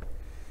this: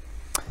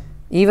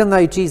 even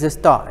though Jesus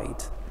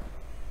died,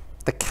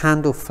 the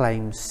candle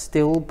flame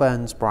still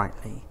burns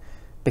brightly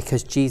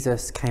because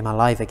Jesus came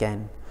alive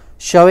again,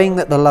 showing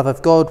that the love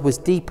of God was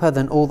deeper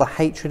than all the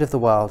hatred of the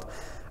world,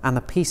 and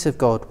the peace of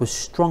God was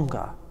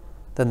stronger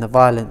than the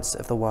violence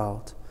of the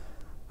world,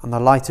 and the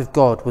light of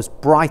God was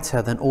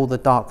brighter than all the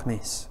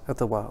darkness of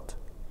the world.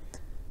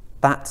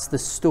 That's the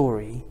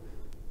story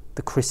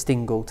the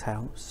Christingle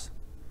tells.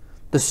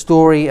 The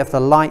story of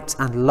the light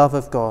and love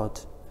of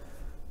God.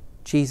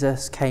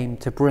 Jesus came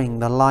to bring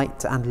the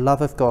light and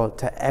love of God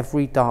to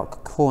every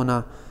dark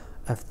corner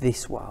of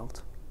this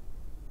world.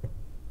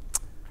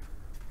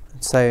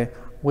 So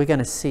we're going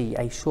to see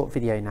a short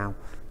video now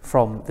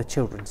from the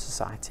Children's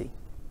Society.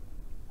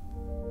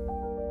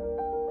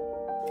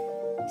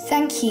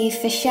 Thank you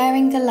for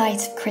sharing the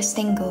light of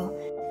Christingle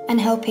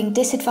and helping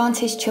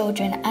disadvantaged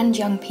children and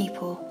young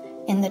people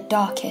in the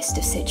darkest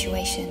of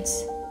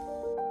situations.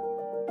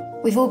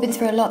 We've all been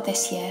through a lot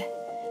this year,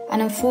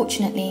 and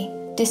unfortunately,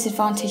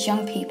 disadvantaged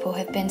young people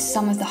have been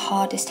some of the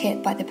hardest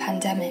hit by the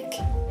pandemic.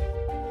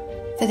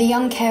 For the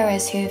young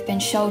carers who have been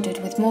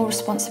shouldered with more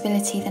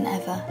responsibility than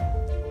ever,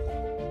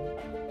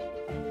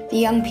 the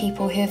young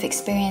people who have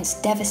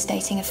experienced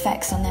devastating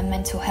effects on their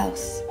mental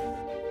health,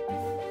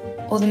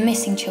 or the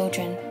missing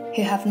children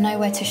who have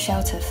nowhere to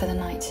shelter for the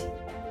night.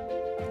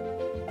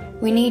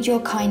 We need your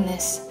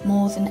kindness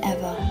more than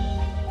ever.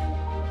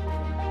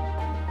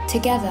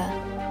 Together,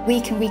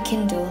 we can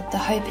rekindle the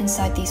hope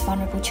inside these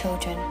vulnerable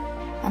children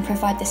and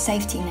provide the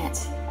safety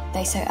net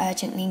they so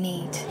urgently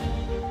need.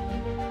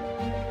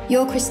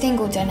 Your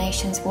Christingle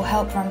donations will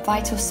help run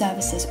vital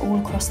services all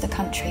across the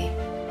country,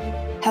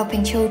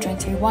 helping children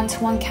through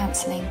one-to-one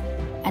counselling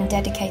and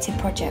dedicated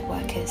project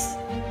workers.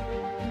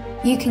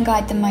 You can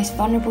guide the most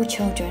vulnerable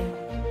children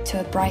to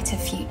a brighter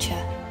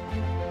future.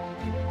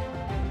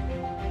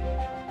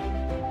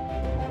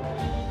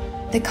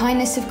 The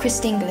kindness of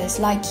Christinglers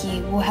like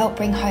you will help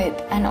bring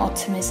hope and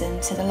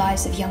optimism to the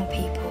lives of young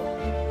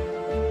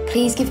people.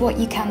 Please give what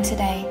you can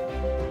today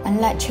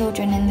and let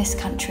children in this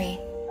country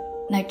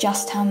know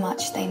just how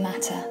much they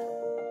matter.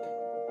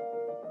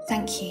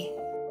 Thank you.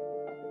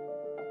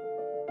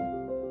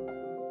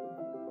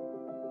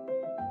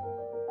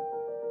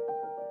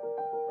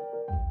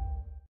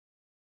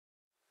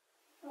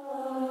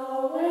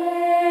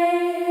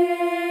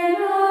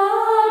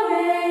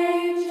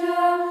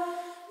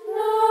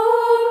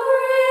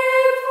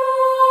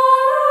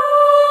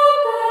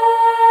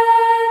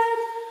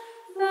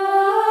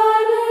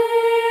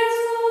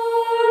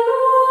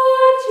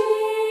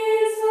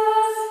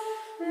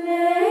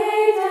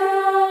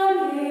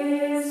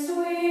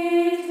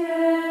 Sweet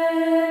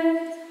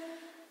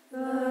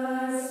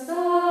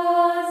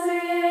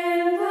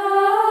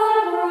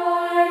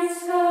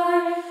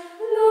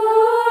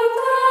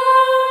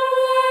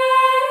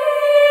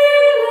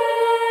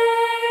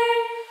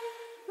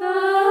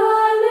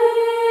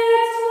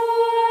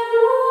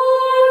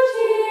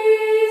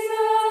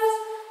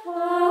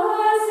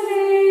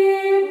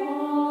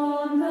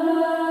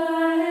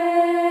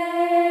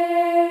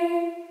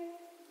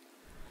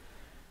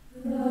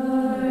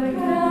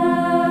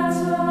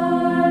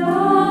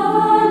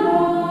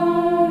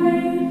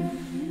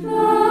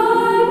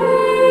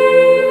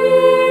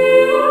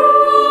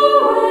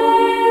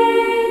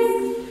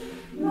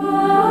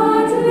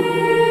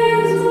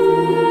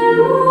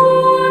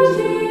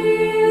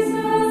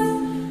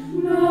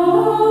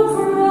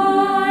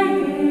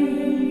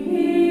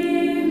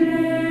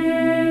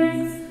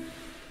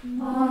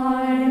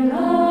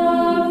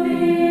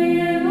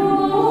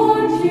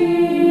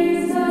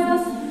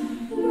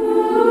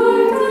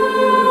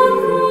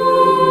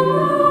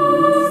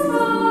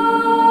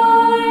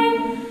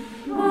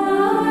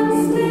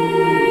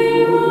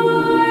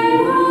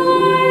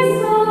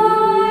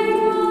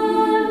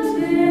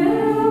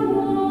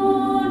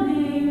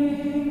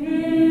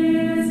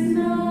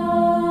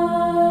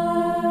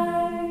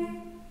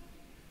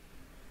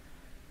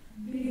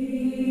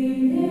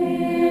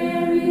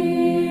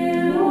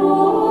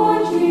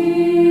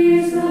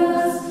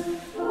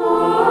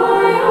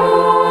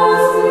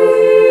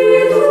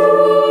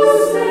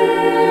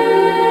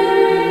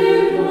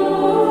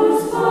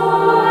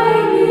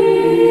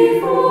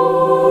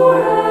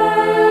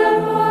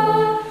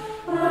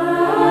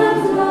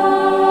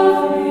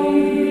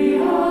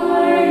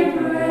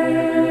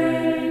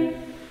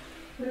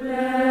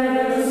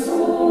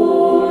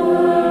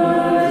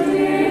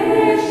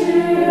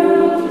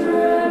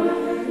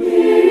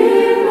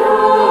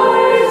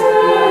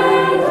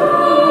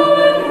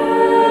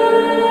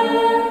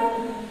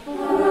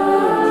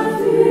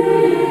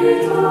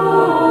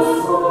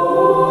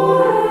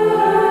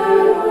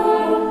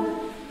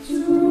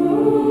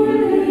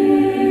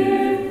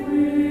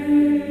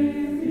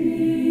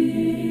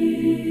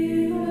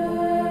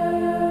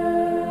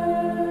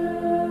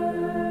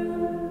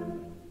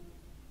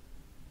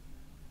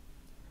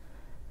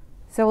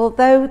So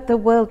although the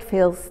world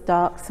feels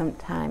dark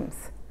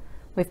sometimes,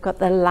 we've got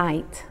the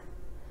light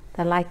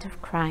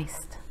of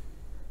Christ.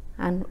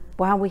 And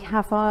while we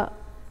have our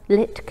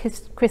lit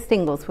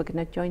Christingles, we're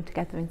going to join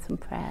together in some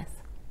prayers.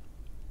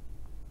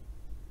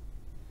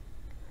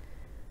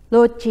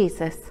 Lord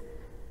Jesus,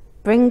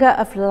 bringer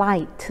of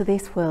light to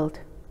this world,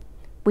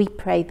 we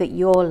pray that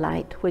your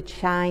light would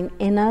shine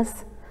in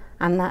us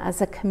and that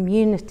as a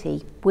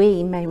community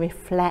we may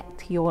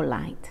reflect your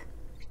light.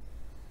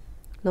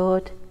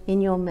 Lord, in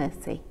your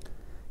mercy,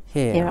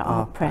 hear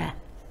our prayer.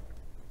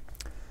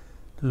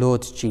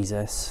 Lord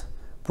Jesus,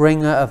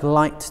 bringer of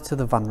light to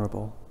the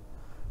vulnerable,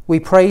 we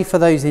pray for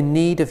those in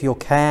need of your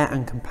care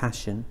and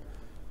compassion.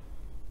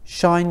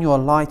 Shine your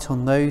light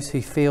on those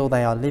who feel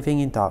they are living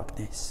in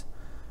darkness.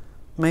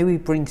 May we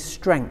bring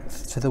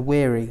strength to the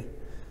weary,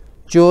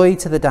 joy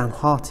to the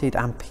downhearted,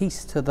 and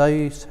peace to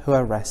those who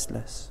are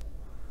restless.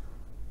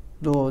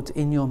 Lord,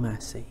 in your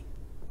mercy,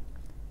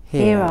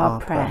 hear our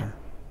prayer.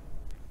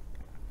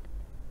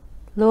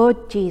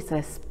 Lord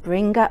Jesus,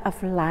 bringer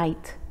of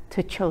light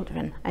to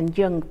children and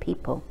young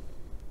people,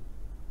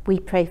 we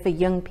pray for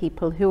young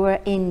people who are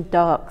in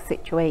dark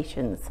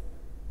situations.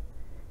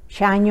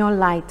 Shine your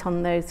light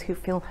on those who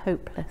feel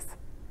hopeless,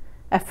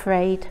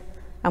 afraid,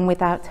 and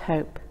without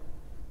hope,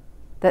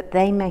 that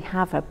they may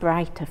have a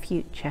brighter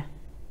future.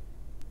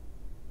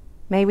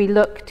 May we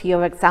look to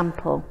your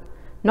example,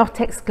 not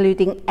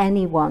excluding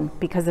anyone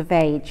because of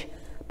age,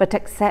 but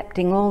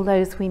accepting all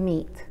those we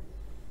meet.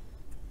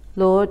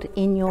 Lord,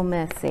 in your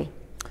mercy,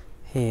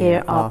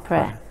 hear our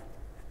prayer.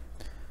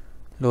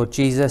 Lord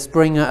Jesus,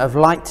 bringer of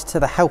light to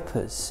the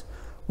helpers,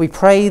 we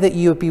pray that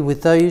you would be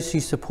with those who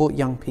support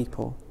young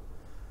people.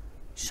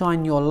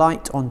 Shine your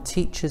light on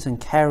teachers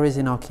and carers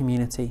in our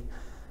community.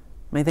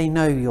 May they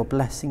know your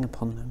blessing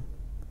upon them.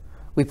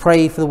 We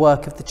pray for the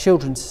work of the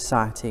Children's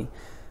Society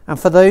and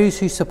for those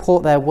who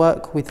support their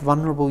work with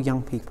vulnerable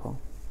young people.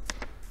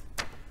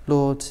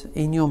 Lord,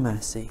 in your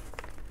mercy,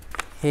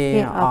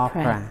 hear our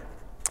prayer.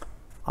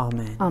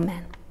 Amen.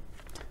 Amen.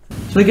 So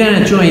we're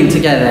going to join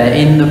together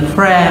in the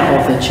prayer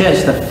of the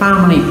church, the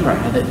family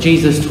prayer that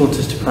Jesus taught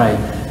us to pray,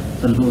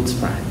 the Lord's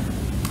Prayer.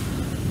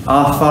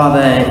 Our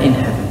Father in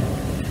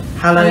heaven,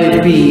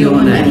 hallowed be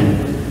your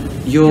name.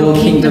 Your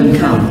kingdom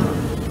come,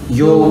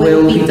 your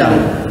will be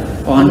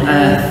done, on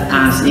earth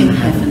as in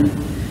heaven.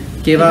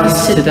 Give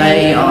us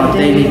today our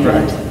daily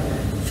bread.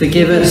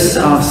 Forgive us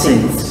our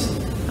sins,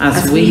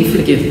 as we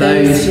forgive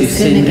those who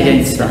sin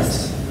against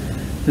us.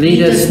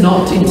 Lead us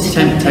not into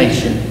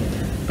temptation,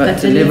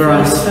 but deliver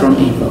us from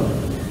evil.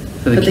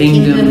 For the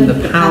kingdom,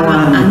 the power,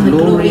 and the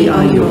glory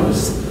are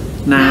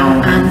yours,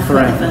 now and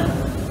forever.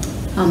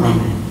 Amen.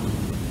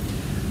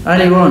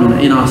 Earlier on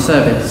in our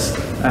service,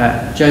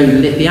 Jo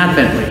lit the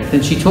Advent wreath,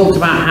 and she talked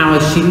about how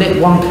as she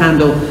lit one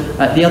candle,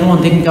 the other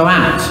one didn't go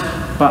out,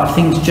 but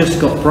things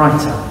just got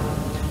brighter.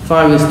 If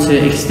I was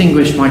to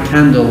extinguish my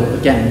candle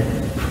again,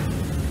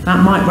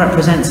 that might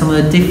represent some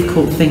of the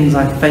difficult things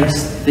I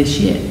faced this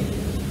year.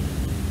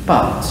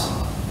 But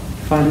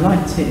if I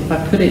light it, if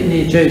I put it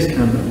near Jo's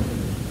candle,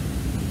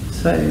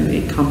 so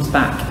it comes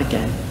back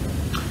again.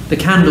 The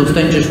candles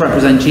don't just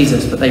represent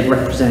Jesus, but they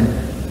represent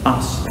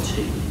us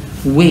too.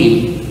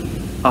 We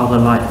are the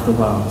light of the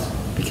world,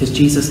 because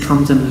Jesus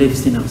comes and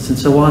lives in us. And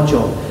so our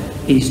job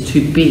is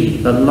to be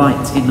the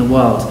light in the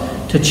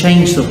world, to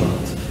change the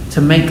world,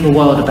 to make the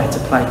world a better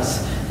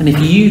place. And if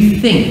you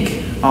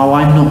think, oh,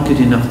 I'm not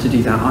good enough to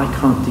do that, I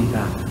can't do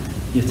that,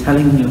 you're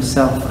telling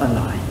yourself a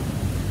lie.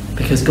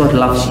 Because God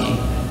loves you,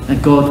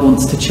 and God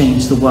wants to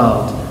change the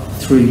world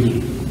through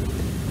you.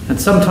 And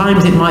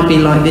sometimes it might be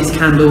like this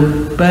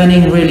candle,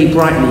 burning really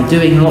brightly,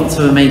 doing lots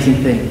of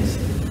amazing things.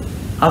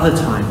 Other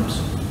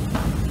times,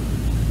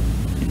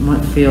 it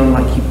might feel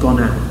like you've gone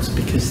out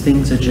because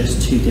things are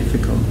just too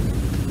difficult.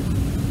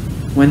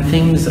 When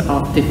things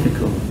are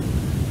difficult,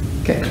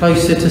 get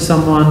closer to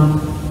someone,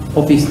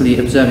 obviously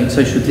observing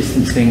social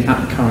distancing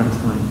at the current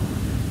time,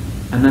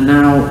 and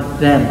allow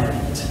their light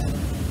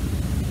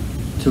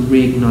to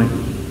reignite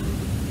you.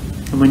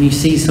 And when you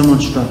see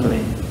someone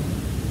struggling,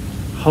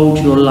 hold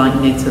your light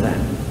near to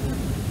them,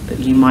 that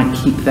you might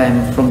keep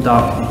them from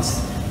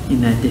darkness in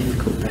their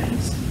difficult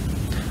days.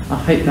 I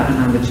hope that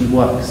analogy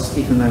works,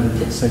 even though we've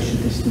got social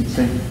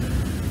distancing.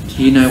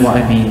 Do you know what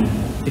I mean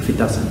if it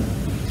doesn't?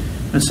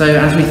 And so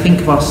as we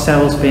think of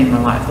ourselves being the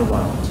light of the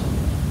world,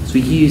 as we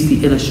use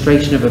the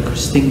illustration of a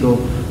Christingle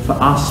for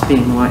us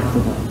being the light of the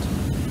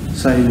world,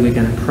 so we're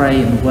going to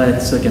pray, and the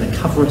words are going to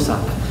cover us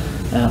up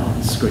on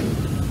the screen.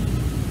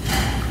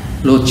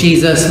 Lord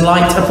Jesus,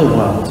 light of the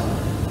world,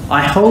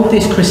 I hold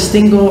this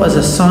Christingle as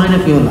a sign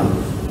of your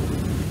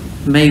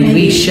love. May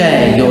we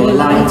share your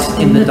light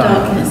in the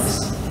darkness.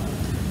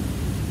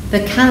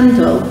 The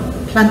candle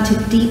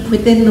planted deep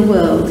within the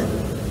world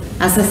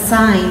as a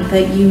sign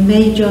that you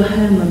made your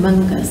home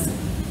among us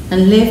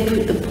and lived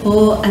with the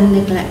poor and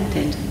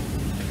neglected.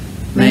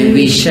 May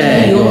we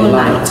share your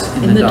light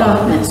in the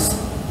darkness.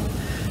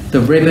 The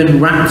ribbon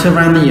wrapped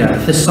around the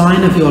earth, the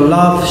sign of your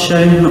love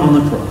shown on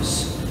the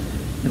cross,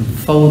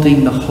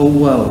 enfolding the whole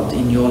world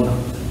in your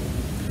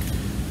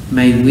love.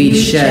 May we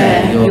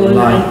share your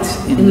light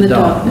in the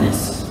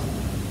darkness.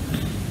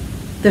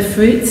 The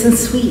fruits and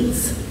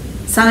sweets,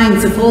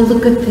 signs of all the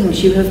good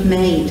things you have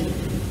made,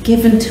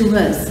 given to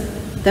us,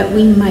 that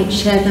we might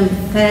share them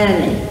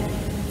fairly,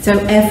 so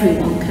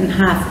everyone can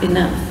have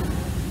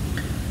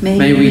enough.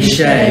 May we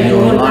share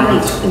your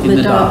light in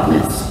the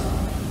darkness.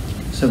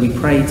 So we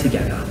pray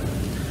together.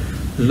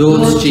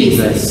 Lord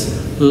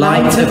Jesus,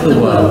 light of the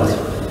world,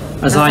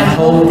 as I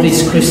hold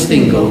this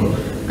Christingle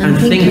and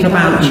think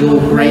about your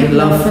great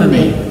love for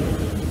me,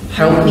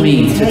 help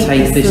me to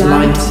take this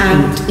light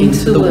out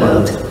into the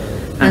world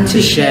and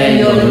to share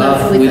your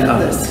love with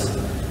others,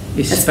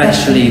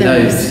 especially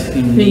those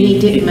who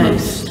need it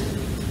most.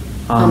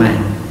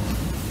 Amen.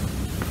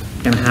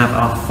 We're going to have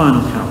our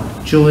final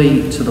carol,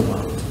 Joy to the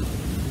World.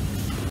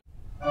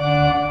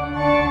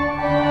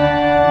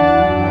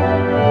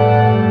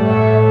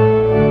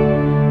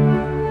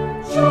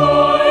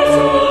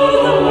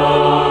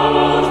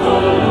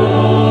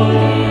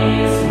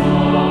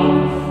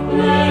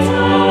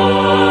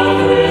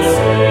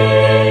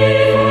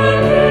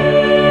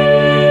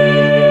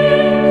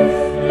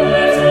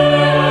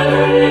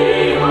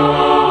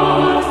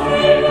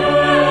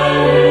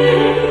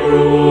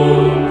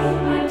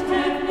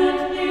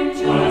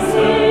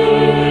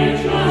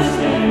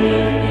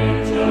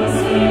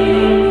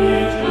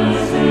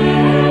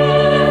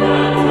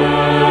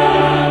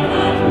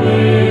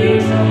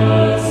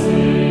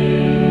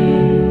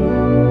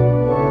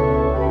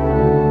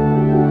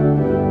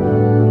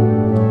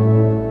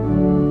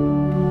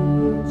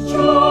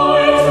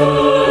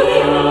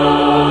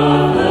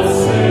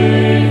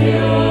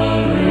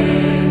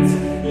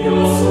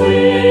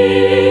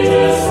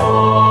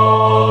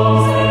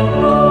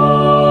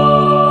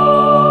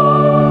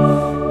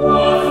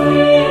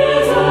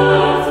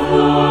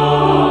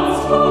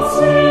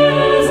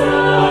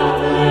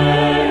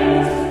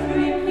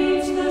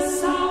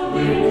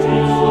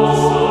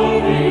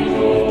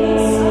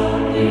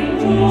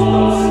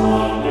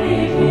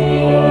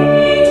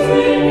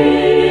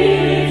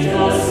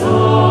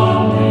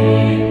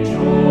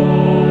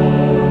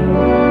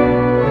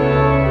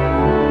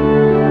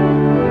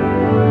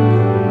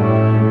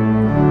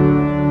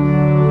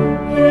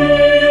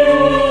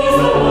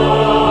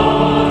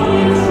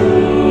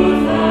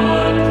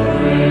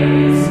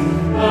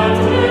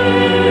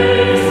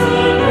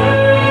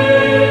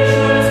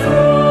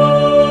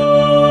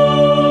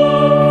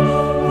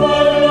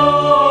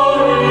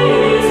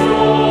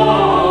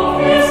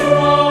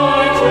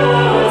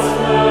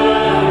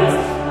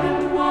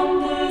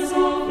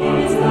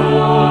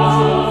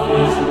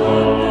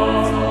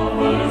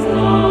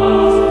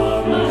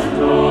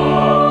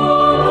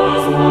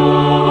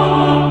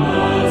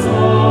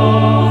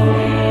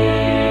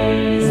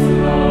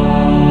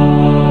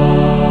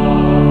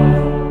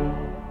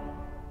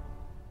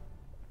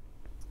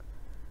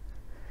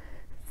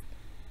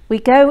 We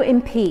go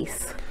in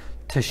peace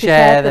to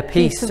share the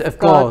peace of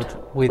God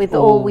with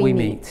all we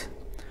meet.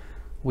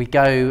 We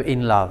go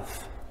in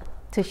love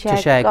to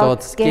share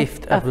God's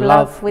gift of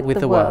love with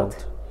the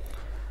world.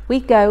 We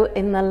go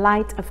in the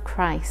light of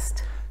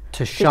Christ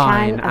to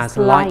shine as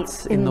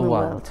lights in the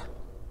world.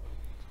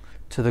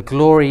 To the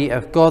glory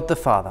of God the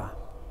Father.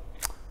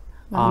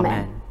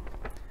 Amen.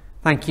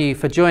 Thank you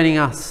for joining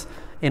us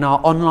in our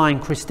online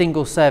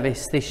Christingle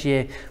service this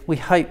year. We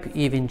hope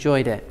you've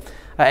enjoyed it.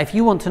 If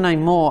you want to know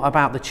more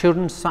about the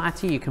Children's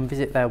Society, you can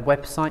visit their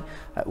website,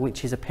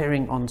 which is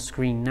appearing on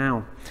screen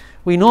now.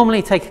 We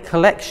normally take a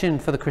collection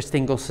for the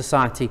Christingle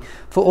Society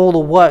for all the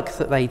work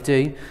that they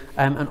do,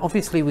 and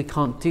obviously we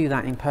can't do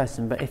that in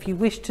person, but if you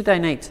wish to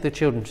donate to the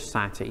Children's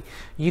Society,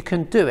 you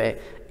can do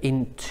it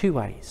in two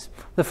ways.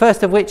 The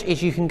first of which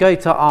is you can go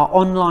to our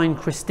online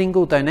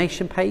Christingle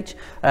donation page.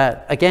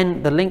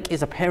 Again, the link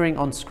is appearing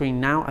on screen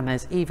now, and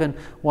there's even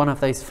one of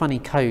those funny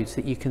codes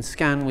that you can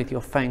scan with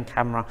your phone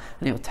camera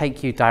and it will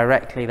take you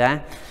directly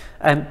there.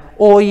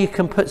 Or you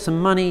can put some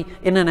money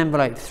in an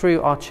envelope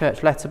through our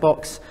church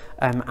letterbox,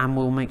 and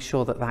we'll make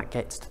sure that that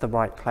gets to the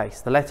right place.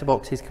 The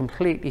letterbox is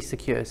completely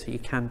secure, so you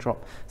can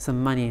drop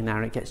some money in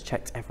there. It gets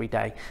checked every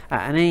day.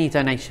 And any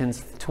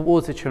donations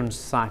towards the Children's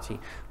Society,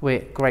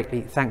 we're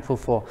greatly thankful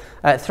for.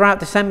 Throughout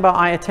December,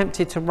 I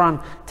attempted to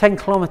run 10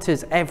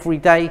 kilometres every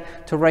day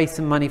to raise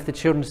some money for the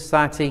Children's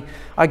Society.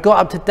 I got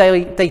up to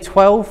day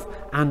 12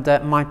 and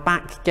my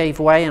back gave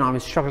way and I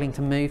was struggling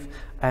to move.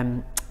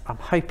 I'm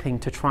hoping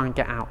to try and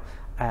get out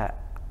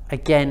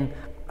again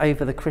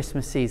over the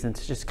Christmas season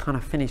to just kind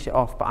of finish it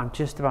off, but I'm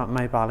just about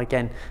mobile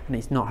again and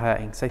it's not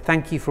hurting. So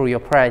thank you for all your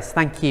prayers.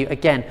 Thank you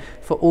again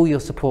for all your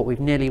support. We've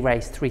nearly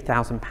raised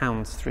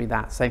 £3,000 through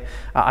that. So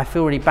I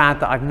feel really bad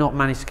that I've not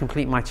managed to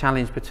complete my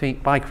challenge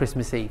by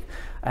Christmas Eve,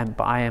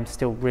 but I am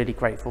still really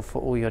grateful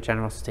for all your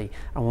generosity,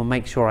 and we'll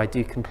make sure I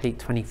do complete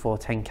 24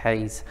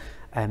 10Ks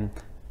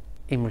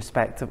in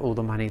respect of all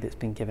the money that's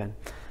been given.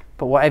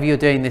 But whatever you're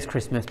doing this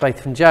Christmas,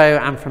 both from Joe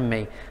and from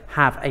me,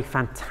 have a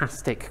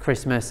fantastic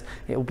Christmas.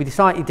 It will be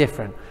slightly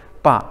different,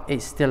 but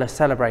it's still a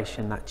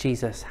celebration that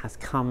Jesus has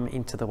come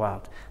into the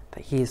world,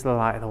 that he is the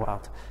light of the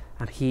world,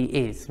 and he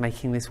is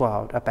making this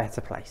world a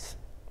better place.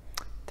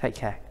 Take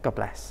care. God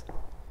bless.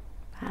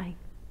 Bye.